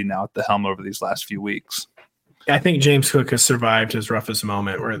Brady now at the helm over these last few weeks. I think James Cook has survived his roughest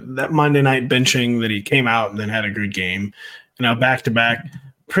moment, where that Monday night benching that he came out and then had a good game. Back-to-back,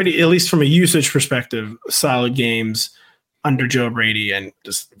 pretty, at least from a usage perspective, solid games under Joe Brady, and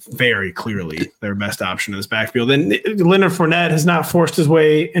just very clearly their best option in this backfield. And Leonard Fournette has not forced his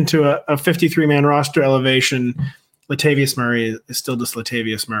way into a 53-man roster elevation. Latavius Murray is still just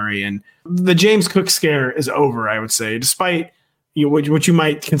Latavius Murray. And the James Cook scare is over, I would say, despite what you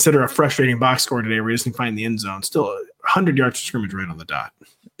might consider a frustrating box score today where he doesn't find the end zone. Still 100 yards of scrimmage right on the dot.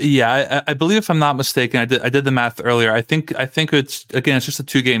 Yeah, I believe, if I'm not mistaken, I did the math earlier. I think it's just a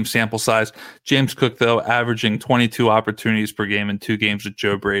 2-game sample size. James Cook, though, averaging 22 opportunities per game in 2 games with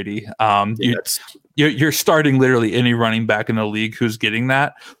Joe Brady. You're starting literally any running back in the league who's getting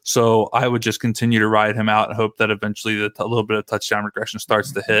that. So I would just continue to ride him out and hope that eventually a little bit of touchdown regression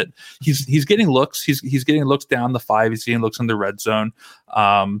starts to hit. He's getting looks. He's getting looks down the 5. He's getting looks in the red zone.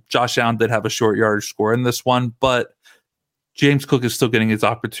 Josh Allen did have a short yardage score in this one, but James Cook is still getting his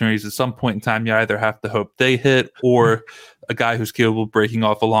opportunities. At some point in time, you either have to hope they hit, or a guy who's capable of breaking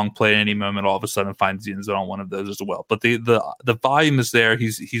off a long play at any moment all of a sudden finds the end zone on one of those as well. But the volume is there.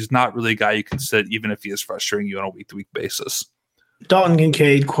 He's not really a guy you can sit, even if he is frustrating you on a week-to-week basis. Dalton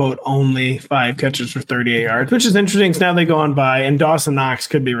Kincaid, quote, only 5 catches for 38 yards, which is interesting. So now they go on by, and Dawson Knox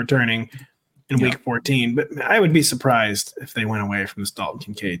could be returning in week 14. But I would be surprised if they went away from this Dalton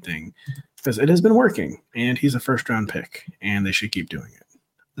Kincaid thing, because it has been working, and he's a first-round pick, and they should keep doing it.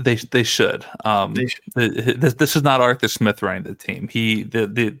 They should. This is not Arthur Smith running the team.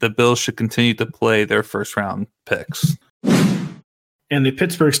 The Bills should continue to play their first-round picks. And the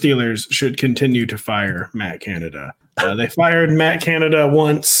Pittsburgh Steelers should continue to fire Matt Canada. They fired Matt Canada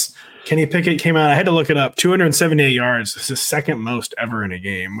once. Kenny Pickett came out. I had to look it up. 278 yards. This is second most ever in a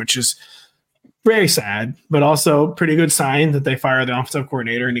game, which is very sad, but also pretty good sign that they fire the offensive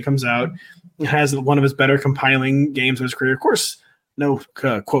coordinator, and he comes out and has one of his better compiling games of his career. Of course, no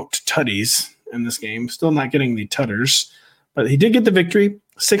quote tutties in this game. Still not getting the tutters, but he did get the victory.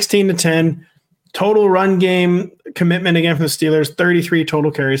 16-10 total run game commitment again from the Steelers. 33 total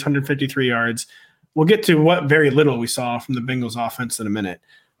carries, 153 yards. We'll get to what very little we saw from the Bengals offense in a minute.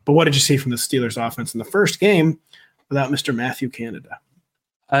 But what did you see from the Steelers offense in the first game without Mr. Matthew Canada?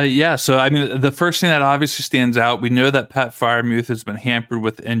 So I mean, the first thing that obviously stands out, we know that Pat Freirmuth has been hampered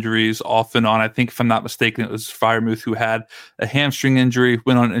with injuries off and on. I think, if I'm not mistaken, it was Freirmuth who had a hamstring injury,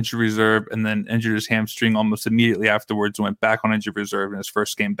 went on injury reserve, and then injured his hamstring almost immediately afterwards and went back on injury reserve in his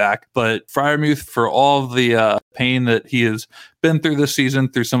first game back. But Freirmuth, for all of the pain that he has been through this season,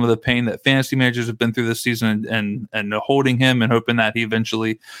 through some of the pain that fantasy managers have been through this season, and holding him and hoping that he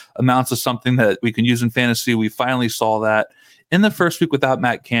eventually amounts to something that we can use in fantasy, we finally saw that in the first week without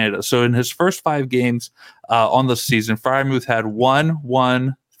Matt Canada. So in his first 5 games on the season, Freirmuth had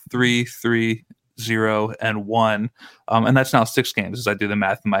 1, 3, 3, 0, and 1. And that's now 6 games as I do the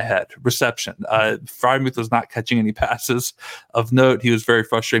math in my head. Reception. Freirmuth was not catching any passes of note. He was very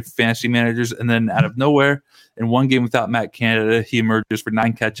frustrated for fantasy managers. And then out of nowhere, in 1 game without Matt Canada, he emerges for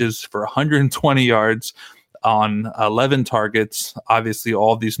 9 catches for 120 yards on 11 targets. Obviously,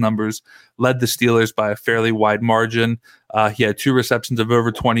 all of these numbers led the Steelers by a fairly wide margin. He had 2 receptions of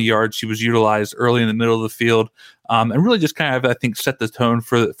over 20 yards. He was utilized early in the middle of the field, and really just kind of, I think, set the tone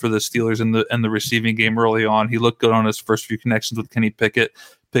for the Steelers in the receiving game early on. He looked good on his first few connections with Kenny Pickett.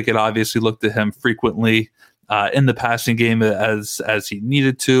 Pickett obviously looked at him frequently in the passing game as he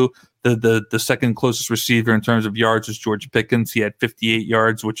needed to. The second closest receiver in terms of yards was George Pickens. He had 58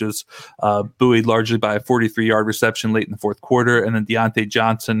 yards, which is buoyed largely by a 43-yard reception late in the fourth quarter. And then Deontay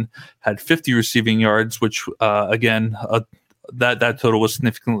Johnson had 50 receiving yards, which, again, that total was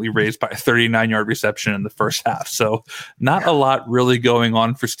significantly raised by a 39-yard reception in the first half. So not a lot really going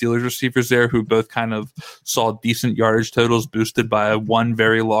on for Steelers receivers there, who both kind of saw decent yardage totals boosted by one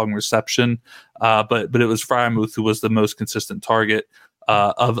very long reception. But it was Freirmuth who was the most consistent target.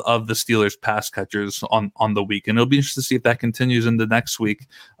 of the Steelers pass catchers on the week. And it'll be interesting to see if that continues into next week,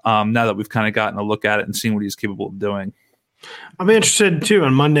 now that we've kind of gotten a look at it and seen what he's capable of doing. I'll be interested too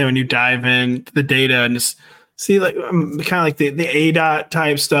on Monday when you dive into the data and just see like kind of like the ADOT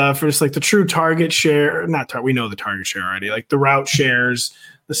type stuff, or just like the true target share. We know the target share already, like the route shares,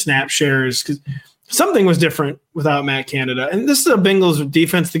 the snap shares, because something was different without Matt Canada. And this is a Bengals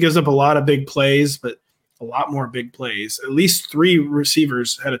defense that gives up a lot of big plays, but a lot more big plays. At least 3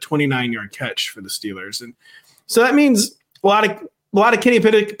 receivers had a 29-yard catch for the Steelers, and so that means a lot of Kenny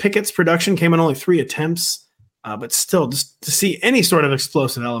Pickett's production came on only 3 attempts. But still, just to see any sort of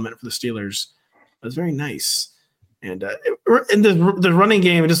explosive element for the Steelers was very nice. And in the running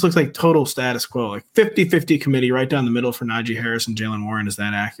game, it just looks like total status quo, like 50-50 committee right down the middle for Najee Harris and Jalen Warren. Is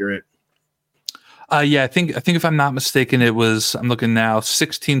that accurate? Yeah, I think if I'm not mistaken, it was, I'm looking now,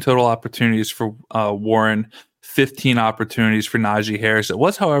 16 total opportunities for Warren, 15 opportunities for Najee Harris. It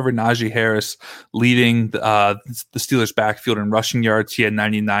was, however, Najee Harris leading the Steelers' backfield in rushing yards. He had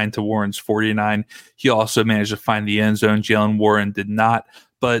 99 to Warren's 49. He also managed to find the end zone. Jalen Warren did not.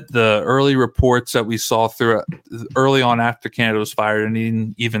 But the early reports that we saw through early on after Canada was fired,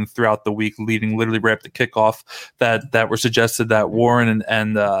 and even throughout the week, leading literally right up to kickoff, that were suggested that Warren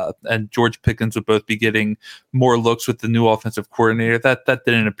and George Pickens would both be getting more looks with the new offensive coordinator. That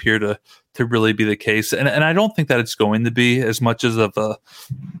didn't appear to really be the case, and I don't think that it's going to be as much as of I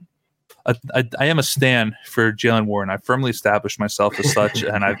am a stan for Jalen Warren. I firmly established myself as such,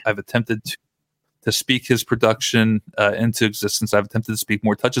 and I've attempted to speak his production into existence. I've attempted to speak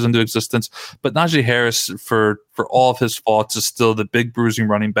more touches into existence, but Najee Harris, for all of his faults, is still the big bruising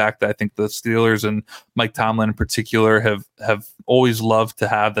running back that I think the Steelers and Mike Tomlin in particular have always loved to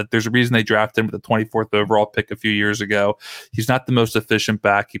have. That there's a reason they drafted him with the 24th overall pick a few years ago. He's not the most efficient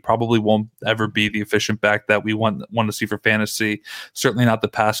back. He probably won't ever be the efficient back that we want to see for fantasy. Certainly not the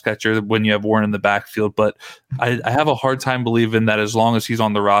pass catcher when you have Warren in the backfield, but I have a hard time believing that as long as he's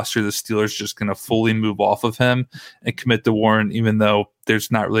on the roster, the Steelers just going to fully move off of him and commit to Warren, even though there's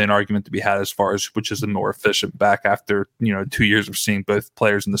not really an argument to be had as far as which is a more efficient back after 2 years of seeing both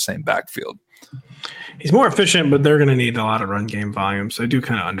players in the same backfield. He's more efficient, but they're going to need a lot of run game volume. So I do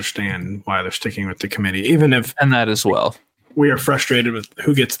kind of understand why they're sticking with the committee, even if and that as well. We are frustrated with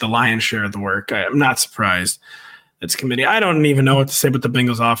who gets the lion's share of the work. I am not surprised it's committee. I don't even know what to say about the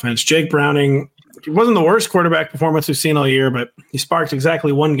Bengals offense. Jake Browning, he wasn't the worst quarterback performance we've seen all year, but he sparked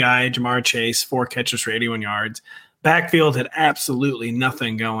exactly one guy, Jamar Chase, 4 catches for 81 yards. Backfield had absolutely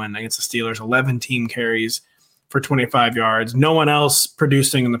nothing going against the Steelers, 11 team carries for 25 yards. No one else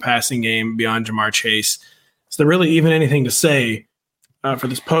producing in the passing game beyond Jamar Chase. Is there really even anything to say for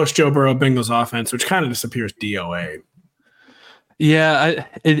this post-Joe Burrow Bengals offense, which kind of just appears DOA? Yeah,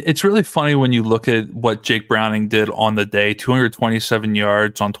 it's really funny when you look at what Jake Browning did on the day. 227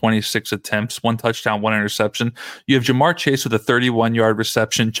 yards on 26 attempts, 1 touchdown, 1 interception. You have Jamar Chase with a 31-yard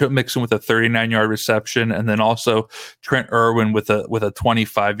reception, Joe Mixon with a 39-yard reception, and then also Trent Irwin with a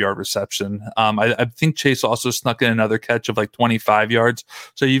 25-yard reception. I think Chase also snuck in another catch of like 25 yards.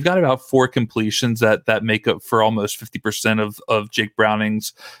 So you've got about 4 completions that make up for almost 50% of Jake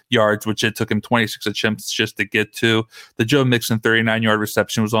Browning's yards, which it took him 26 attempts just to get to. The Joe Mixon 39-yard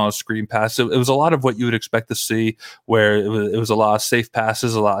reception was on a screen pass. It was a lot of what you would expect to see, where it was a lot of safe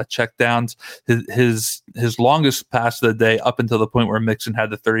passes, a lot of checkdowns. His longest pass of the day, up until the point where Mixon had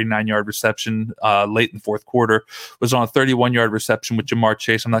the 39-yard reception late in the fourth quarter, was on a 31-yard reception with Jamar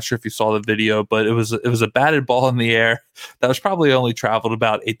Chase. I'm not sure if you saw the video, but it was a batted ball in the air that was probably only traveled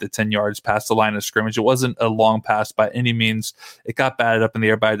about 8 to 10 yards past the line of scrimmage. It wasn't a long pass by any means. It got batted up in the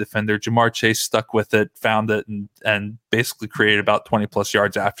air by a defender. Jamar Chase stuck with it, found it, and basically created about 20 plus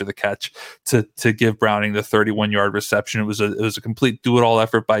yards after the catch to give Browning the 31-yard reception. It was a complete do-it-all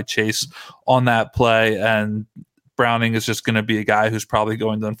effort by Chase on that play, and Browning is just going to be a guy who's probably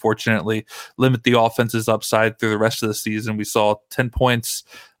going to, unfortunately, limit the offense's upside through the rest of the season. We saw 10 points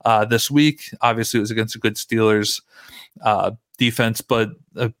this week. Obviously, it was against a good Steelers defense, but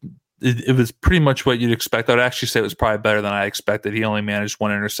it was pretty much what you'd expect. I would actually say it was probably better than I expected. He only managed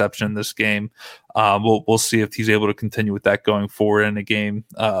 1 interception in this game. We'll see if he's able to continue with that going forward in a game.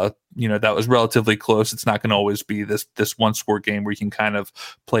 That was relatively close. It's not going to always be this 1-score game where you can kind of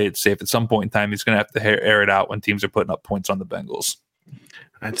play it safe. At some point in time, he's going to have to air it out when teams are putting up points on the Bengals.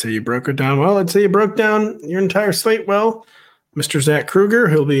 I'd say you broke it down well. I'd say you broke down your entire slate well. Mr. Zach Kruger,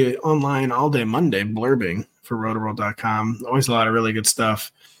 he'll be online all day Monday blurbing for rotoworld.com. Always a lot of really good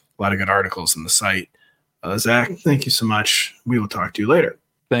stuff. A lot of good articles on the site. Zach, thank you so much. We will talk to you later.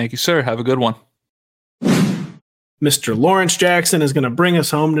 Thank you, sir. Have a good one. Mr. Lawrence Jackson is going to bring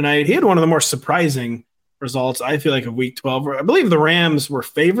us home tonight. He had one of the more surprising results, I feel like, of Week 12. I believe the Rams were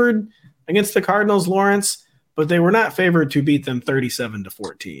favored against the Cardinals, Lawrence, but they were not favored to beat them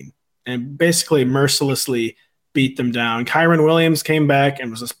 37-14 and basically mercilessly beat them down. Kyren Williams came back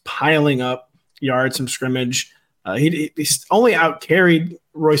and was just piling up yards from scrimmage. He only out-carried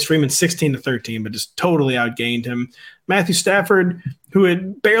Royce Freeman 16-13, but just totally outgained him. Matthew Stafford, who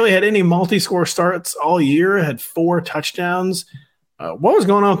had barely had any multi-score starts all year, had 4 touchdowns. What was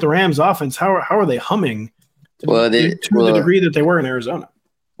going on with the Rams offense? How are they humming to the degree that they were in Arizona?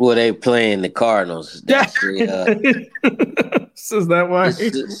 Well, they playing the Cardinals. That's Is that why?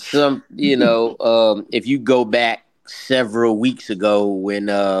 If you go back several weeks ago when,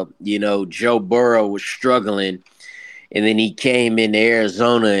 Joe Burrow was struggling and then he came into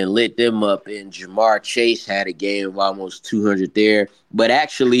Arizona and lit them up, and Jamar Chase had a game of almost 200 there. But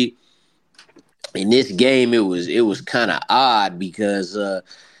actually, in this game, it was kind of odd because,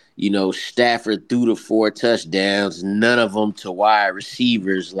 Stafford threw the 4 touchdowns, none of them to wide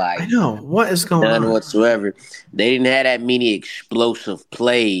receivers. Like, I know. What is going on? None whatsoever. They didn't have that many explosive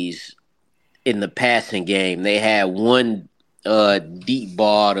plays in the passing game. They had one deep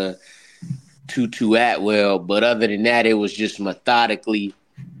ball to Tutu Atwell, but other than that, it was just methodically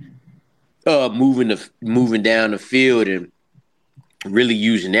moving down the field and really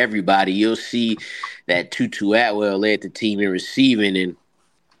using everybody. You'll see that Tutu Atwell led the team in receiving, and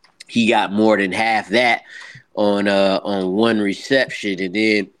he got more than half that on one reception. And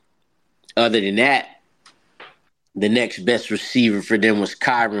then other than that, the next best receiver for them was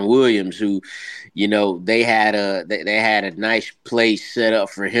Kyren Williams, who, they had a nice play set up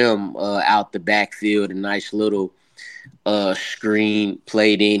for him out the backfield, a nice little screen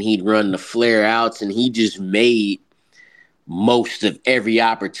played in. He'd run the flare outs, and he just made most of every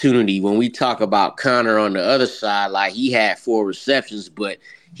opportunity. When we talk about Connor on the other side, like, he had 4 receptions, but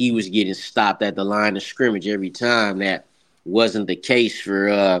he was getting stopped at the line of scrimmage every time. That wasn't the case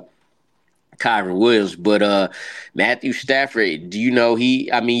for Kyren Williams. But Matthew Stafford,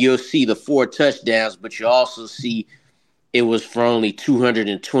 you'll see the 4 touchdowns, but you also see it was for only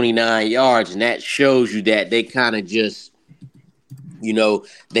 229 yards, and that shows you that they kind of just,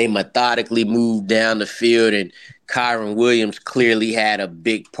 they methodically moved down the field, and Kyren Williams clearly had a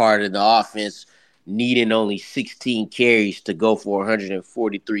big part of the offense, needing only 16 carries to go for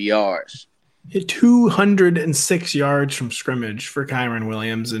 143 yards. 206 yards from scrimmage for Kyren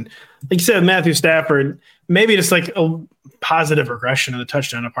Williams. And like you said, Matthew Stafford, maybe just like a positive regression in the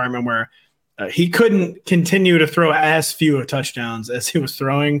touchdown department where he couldn't continue to throw as few touchdowns as he was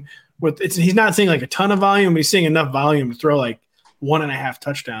throwing. He's not seeing like a ton of volume, but he's seeing enough volume to throw like 1.5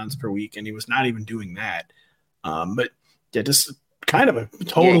 touchdowns per week, and he was not even doing that. Just kind of a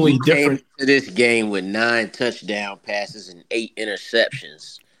totally different. Came to this game with 9 touchdown passes and 8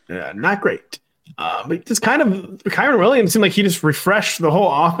 interceptions. Yeah, not great. But just kind of Kyren Williams seemed like he just refreshed the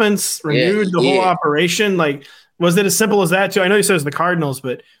whole offense, renewed the whole operation. Like, was it as simple as that too? I know you said it was the Cardinals,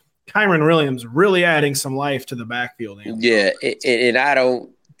 but Kyren Williams really adding some life to the backfield. Yeah, and I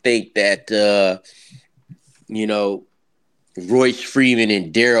don't think that Royce Freeman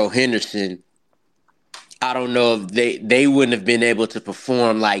and Darrell Henderson, I don't know if they wouldn't have been able to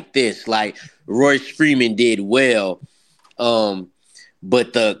perform like this. Like, Royce Freeman did well,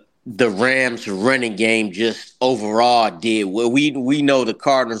 but the Rams running game just overall did well. We know the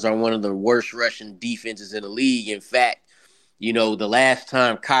Cardinals are one of the worst rushing defenses in the league. In fact, the last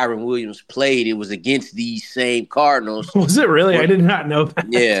time Kyren Williams played, it was against these same Cardinals. Was it really? I did not know that.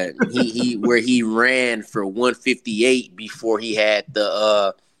 Yeah, he ran for 158 before he had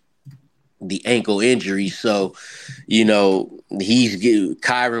the ankle injury. So, Kyren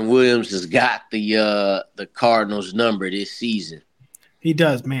Williams has got the Cardinals number this season. He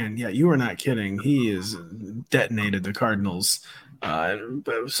does, man. Yeah, you are not kidding. He is detonated the Cardinals.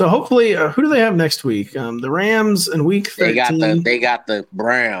 So hopefully, who do they have next week? The Rams in Week 13. They got the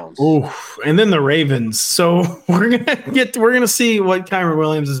Browns. Oof, and then the Ravens. So we're gonna see what Kyren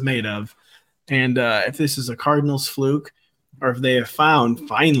Williams is made of, and if this is a Cardinals fluke, or if they have found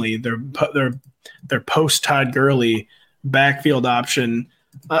finally their post Todd Gurley backfield option.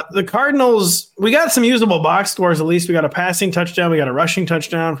 The Cardinals, we got some usable box scores. At least we got a passing touchdown. We got a rushing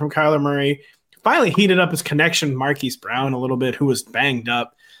touchdown from Kyler Murray. Finally heated up his connection with Marquise Brown a little bit, who was banged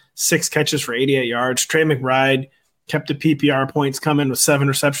up. 6 catches for 88 yards. Trey McBride kept the PPR points coming with 7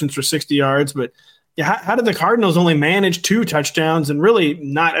 receptions for 60 yards. But yeah, how did the Cardinals only manage 2 touchdowns and really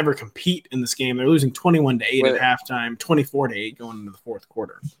not ever compete in this game? They're losing 21-8 at halftime, 24-8 going into the fourth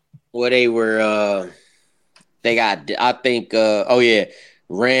quarter. Well,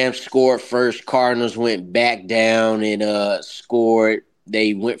 Rams scored first. Cardinals went back down and scored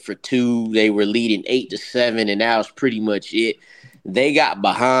They went for 2. They were leading 8-7, and that was pretty much it. They got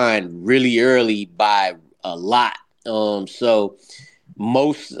behind really early by a lot. So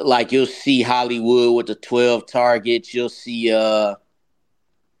most, like, you'll see Hollywood with the 12 targets. You'll see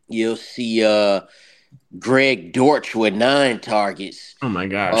Greg Dortch with 9 targets. Oh my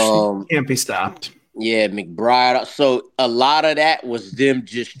gosh. Can't be stopped. Yeah, McBride. So a lot of that was them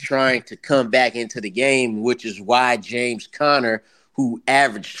just trying to come back into the game, which is why James Conner, who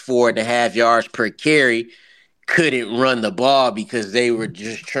averaged 4.5 yards per carry, couldn't run the ball because they were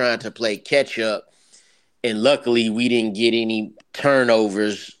just trying to play catch up. And luckily, we didn't get any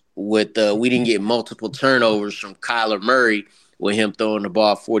turnovers we didn't get multiple turnovers from Kyler Murray with him throwing the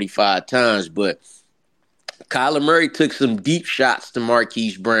ball 45 times. But Kyler Murray took some deep shots to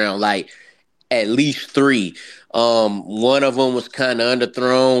Marquise Brown, like at least 3. One of them was kind of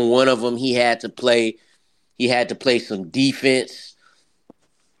underthrown. One of them he had to play some defense.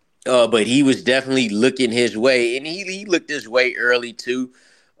 But he was definitely looking his way, and he looked his way early too.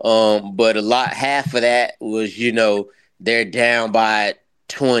 But half of that was, they're down by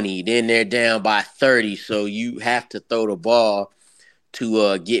 20, then they're down by 30. So you have to throw the ball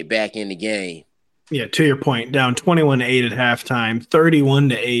to get back in the game. Yeah, to your point, down 21-8 at halftime,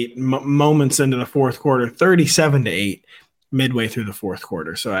 31-8 moments into the fourth quarter, 37-8 midway through the fourth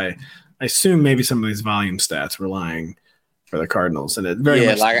quarter. So I assume maybe some of these volume stats were lying for the Cardinals, and it very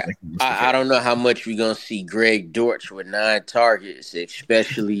much. I don't know how much we're gonna see Greg Dortch with 9 targets,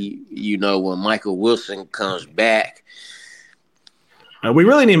 especially when Michael Wilson comes back. We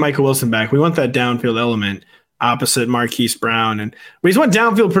really need Michael Wilson back. We want that downfield element opposite Marquise Brown, and we just want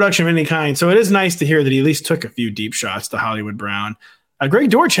downfield production of any kind. So it is nice to hear that he at least took a few deep shots to Hollywood Brown. Greg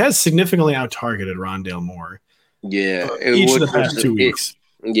Dortch has significantly out-targeted Rondale Moore. Yeah, each of the past 2 weeks.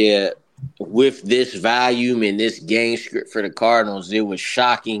 Yeah, with this volume and this game script for the Cardinals, it was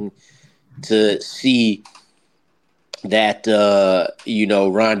shocking to see that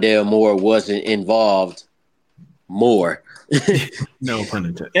Rondale Moore wasn't involved more. No pun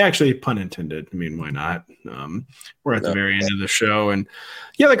intended. Actually, pun intended. I mean, why not? We're at the very end of the show. And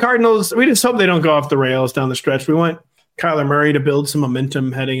yeah, the Cardinals, we just hope they don't go off the rails down the stretch. We want Kyler Murray to build some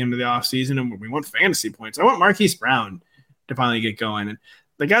momentum heading into the offseason, and we want fantasy points. I want Marquise Brown to finally get going. And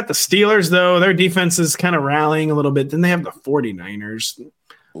they got the Steelers, though. Their defense is kind of rallying a little bit. Then they have the 49ers.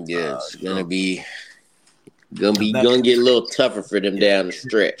 Yeah, it's gonna get a little tougher for them down the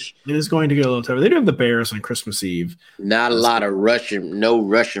stretch. It is going to get a little tougher. They do have the Bears on Christmas Eve. Not a lot of no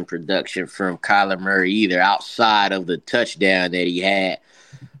rushing production from Kyler Murray either, outside of the touchdown that he had.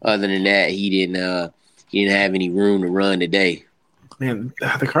 Other than that, he didn't have any room to run today. Man,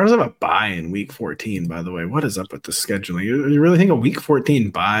 the Cardinals have a bye in Week 14, by the way. What is up with the scheduling? You really think a Week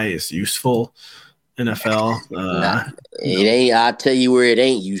 14 bye is useful, NFL? It ain't. I'll tell you where it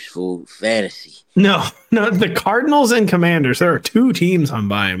ain't useful. Fantasy. No, the Cardinals and Commanders. There are 2 teams on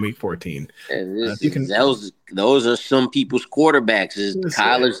bye in Week 14. Those are some people's quarterbacks.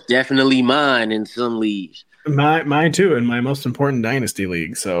 Kyler's definitely mine in some leagues. Mine too, in my most important dynasty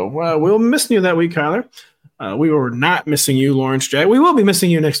league. So we'll miss you that week, Kyler. We were not missing you, Lawrence Jack. We will be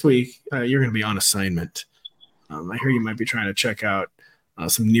missing you next week. You're going to be on assignment. I hear you might be trying to check out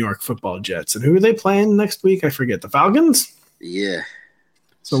some New York Football Jets. And who are they playing next week? I forget. The Falcons? Yeah.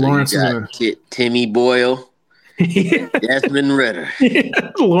 So Lawrence got Timmy Boyle, Desmond Ritter. Yeah,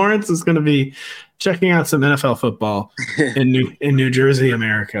 Lawrence is going to be checking out some NFL football in New Jersey,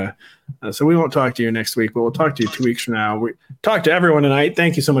 America. So we won't talk to you next week, but we'll talk to you 2 weeks from now. We talked to everyone tonight.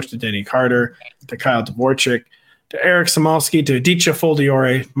 Thank you so much to Denny Carter, to Kyle Dvorak, to Eric Samalski, to Aditya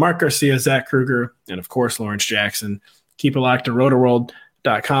Foldiore, Mark Garcia, Zach Kruger, and of course, Lawrence Jackson. Keep it locked to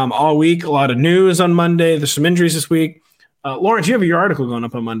rotoworld.com all week. A lot of news on Monday. There's some injuries this week. Lawrence, you have your article going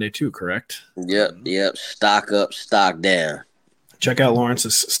up on Monday too, correct? Yep. Stock up, stock down. Check out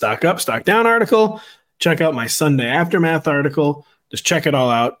Lawrence's stock up, stock down article. Check out my Sunday Aftermath article. Just check it all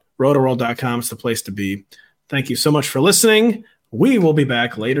out. Rotoworld.com is the place to be. Thank you so much for listening. We will be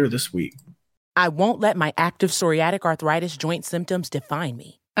back later this week. I won't let my active psoriatic arthritis joint symptoms define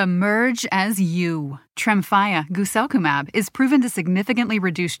me. Emerge as you. Tremfya guselkumab is proven to significantly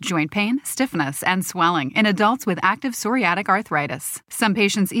reduce joint pain, stiffness, and swelling in adults with active psoriatic arthritis. Some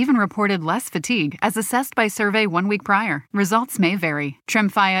patients even reported less fatigue as assessed by survey 1 week prior. Results may vary.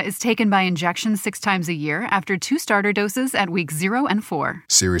 Tremfya is taken by injection 6 times a year after 2 starter doses at weeks 0 and 4.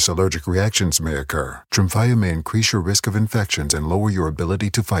 Serious allergic reactions may occur. Tremfya may increase your risk of infections and lower your ability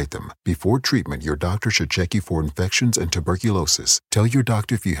to fight them. Before treatment, your doctor should check you for infections and tuberculosis. Tell your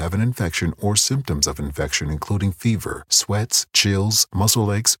doctor if you have an infection or symptoms of infection, including fever, sweats, chills,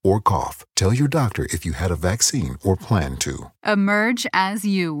 muscle aches, or cough. Tell your doctor if you had a vaccine or plan to. Emerge as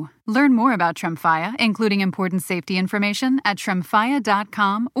you. Learn more about Tremfya, including important safety information, at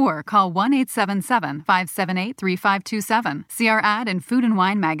tremfya.com or call 1-877-578-3527. See our ad in Food &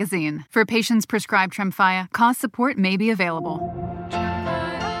 Wine magazine. For patients prescribed Tremfya, cost support may be available.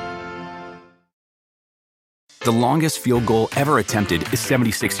 The longest field goal ever attempted is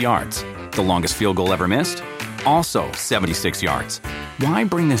 76 yards. The longest field goal ever missed? Also 76 yards. Why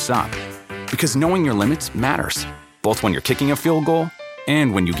bring this up? Because knowing your limits matters, both when you're kicking a field goal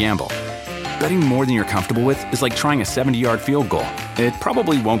and when you gamble. Betting more than you're comfortable with is like trying a 70-yard field goal. It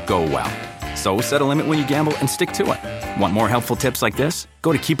probably won't go well. So set a limit when you gamble and stick to it. Want more helpful tips like this?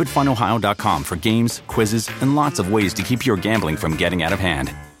 Go to keepitfunohio.com for games, quizzes, and lots of ways to keep your gambling from getting out of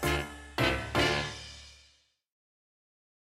hand.